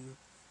on.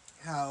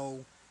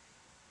 How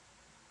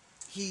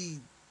he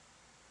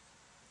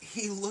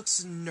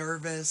looks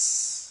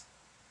nervous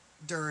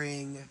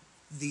during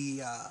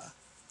the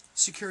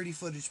security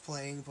footage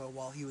playing, but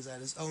while he was at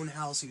his own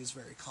house, he was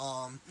very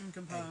calm and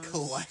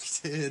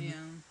collected. Yeah.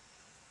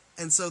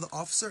 And so the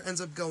officer ends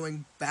up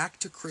going back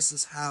to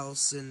Chris's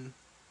house and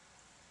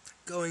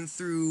going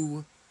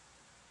through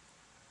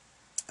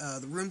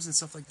the rooms and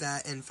stuff like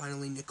that, and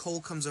finally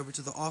Nicole comes over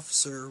to the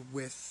officer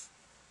with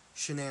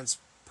Shanann's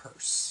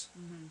purse.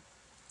 Mm-hmm.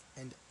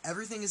 And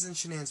everything is in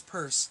Shanann's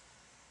purse,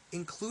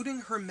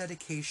 including her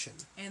medication.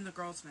 And the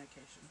girl's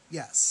medication.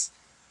 Yes.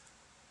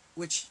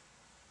 Which,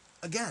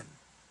 again,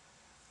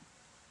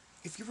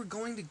 if you were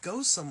going to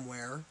go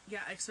somewhere...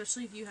 Yeah,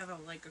 especially if you have a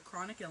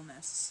chronic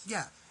illness.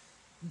 Yeah.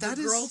 The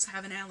girls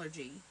have an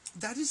allergy.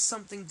 That is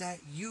something that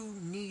you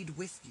need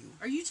with you.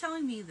 Are you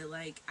telling me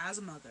that, as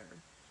a mother,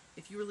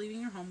 if you were leaving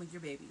your home with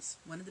your babies,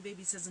 one of the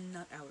babies has a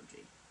nut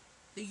allergy,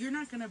 that you're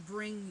not going to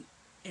bring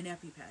an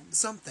EpiPen?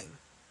 Something,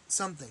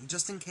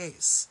 just in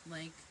case.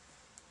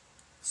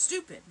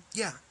 Stupid.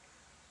 Yeah.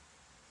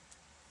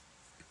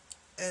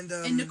 And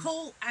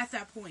Nicole, at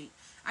that point,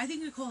 I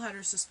think Nicole had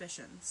her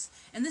suspicions.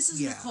 And this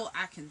is Nicole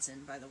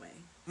Atkinson, by the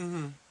way.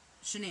 Mm-hmm.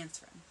 Shanann's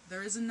friend.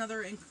 There is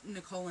another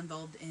Nicole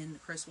involved in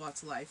Chris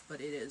Watts' life,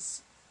 but it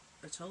is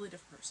a totally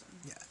different person.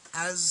 Yeah.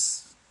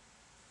 As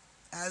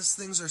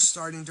things are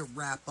starting to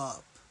wrap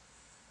up,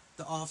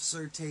 the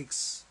officer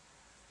takes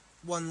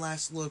one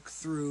last look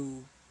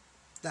through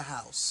the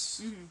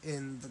house. Mm-hmm.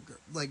 In the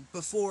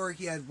before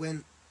he had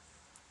went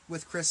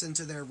with Chris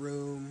into their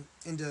room,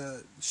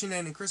 into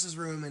Shanann and Chris's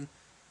room, and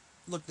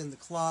looked in the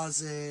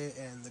closet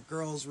and the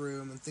girls'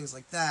 room and things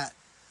like that.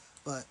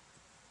 But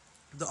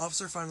the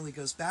officer finally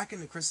goes back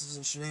into Chris's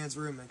and Shanann's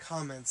room and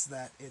comments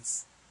that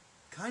it's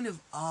kind of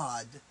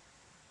odd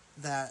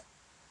that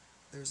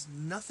there's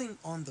nothing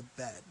on the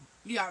bed.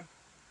 Yeah.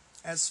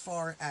 As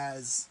far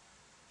as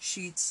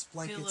sheets,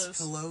 blankets,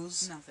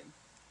 pillows. Nothing.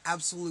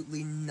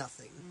 Absolutely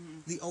nothing. Mm-hmm.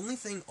 The only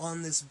thing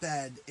on this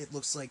bed, it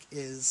looks like,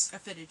 is a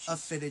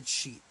fitted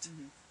sheet.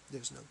 Mm-hmm.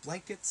 There's no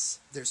blankets,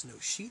 there's no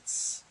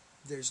sheets,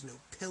 there's no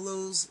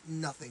pillows,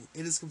 nothing.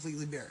 It is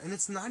completely bare. And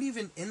it's not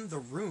even in the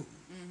room.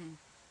 Mm-hmm.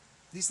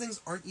 These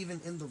things aren't even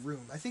in the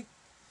room. I think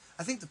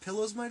the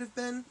pillows might have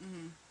been,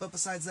 mm-hmm. but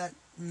besides that,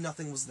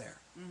 nothing was there.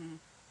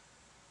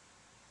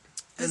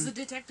 Because the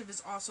detective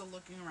is also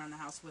looking around the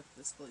house with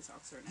this police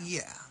officer now.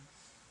 Yeah.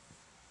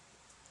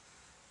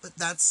 But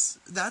that's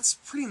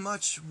pretty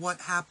much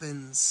what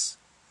happens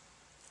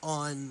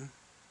on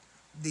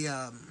the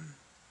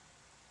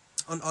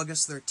on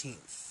August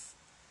 13th.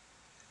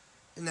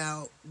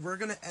 Now, we're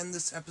going to end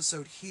this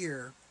episode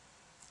here,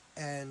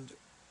 and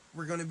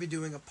we're going to be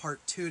doing a part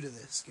 2 to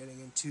this, getting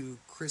into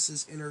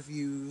Chris's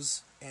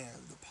interviews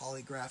and the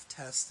polygraph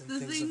test and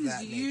things of that nature.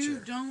 The things you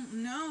don't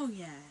know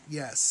yet.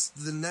 Yes,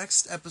 the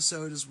next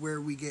episode is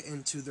where we get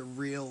into the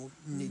real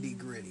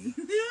nitty-gritty.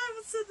 Yeah,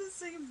 I said the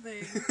same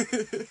thing.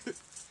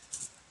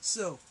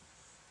 So,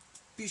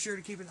 be sure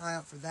to keep an eye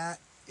out for that.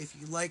 If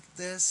you like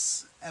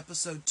this,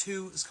 episode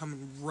 2 is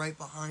coming right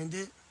behind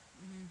it.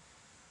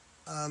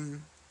 Mm-hmm.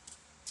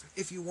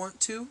 If you want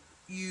to,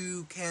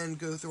 you can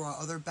go through our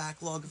other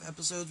backlog of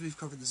episodes. We've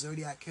covered the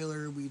Zodiac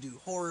Killer, we do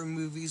horror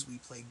movies, we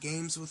play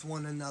games with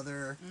one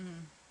another.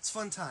 Mm-hmm. It's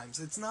fun times.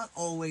 It's not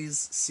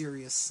always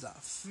serious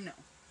stuff. No.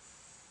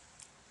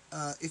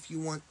 If you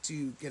want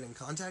to get in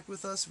contact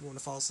with us, if you want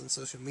to follow us on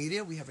social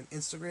media, we have an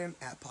Instagram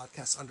at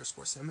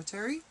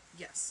podcast_cemetery.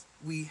 Yes.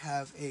 We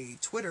have a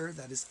Twitter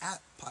that is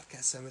at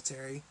Podcast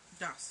Cemetery.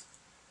 Yes.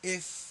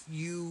 If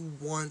you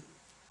want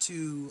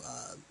to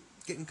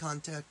get in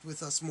contact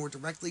with us more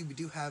directly, we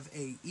do have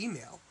a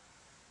email.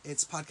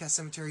 It's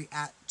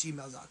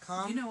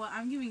podcastcemetery@gmail.com. You know what?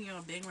 I'm giving you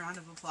a big round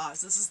of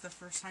applause. This is the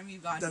first time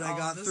you've gotten that I all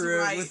got of this through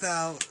right. it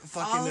without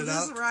fucking it up.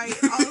 All of this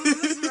right. All of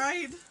this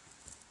right.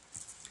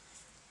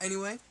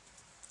 Anyway,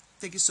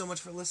 thank you so much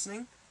for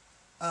listening.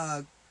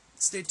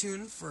 Stay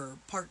tuned for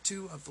part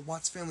 2 of the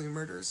Watts family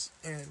murders,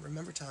 and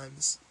remember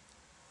times.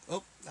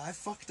 Oh, I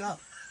fucked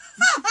up.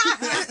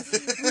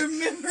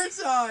 Remember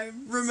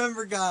time.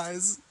 Remember,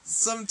 guys,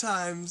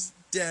 sometimes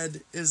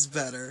dead is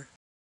better.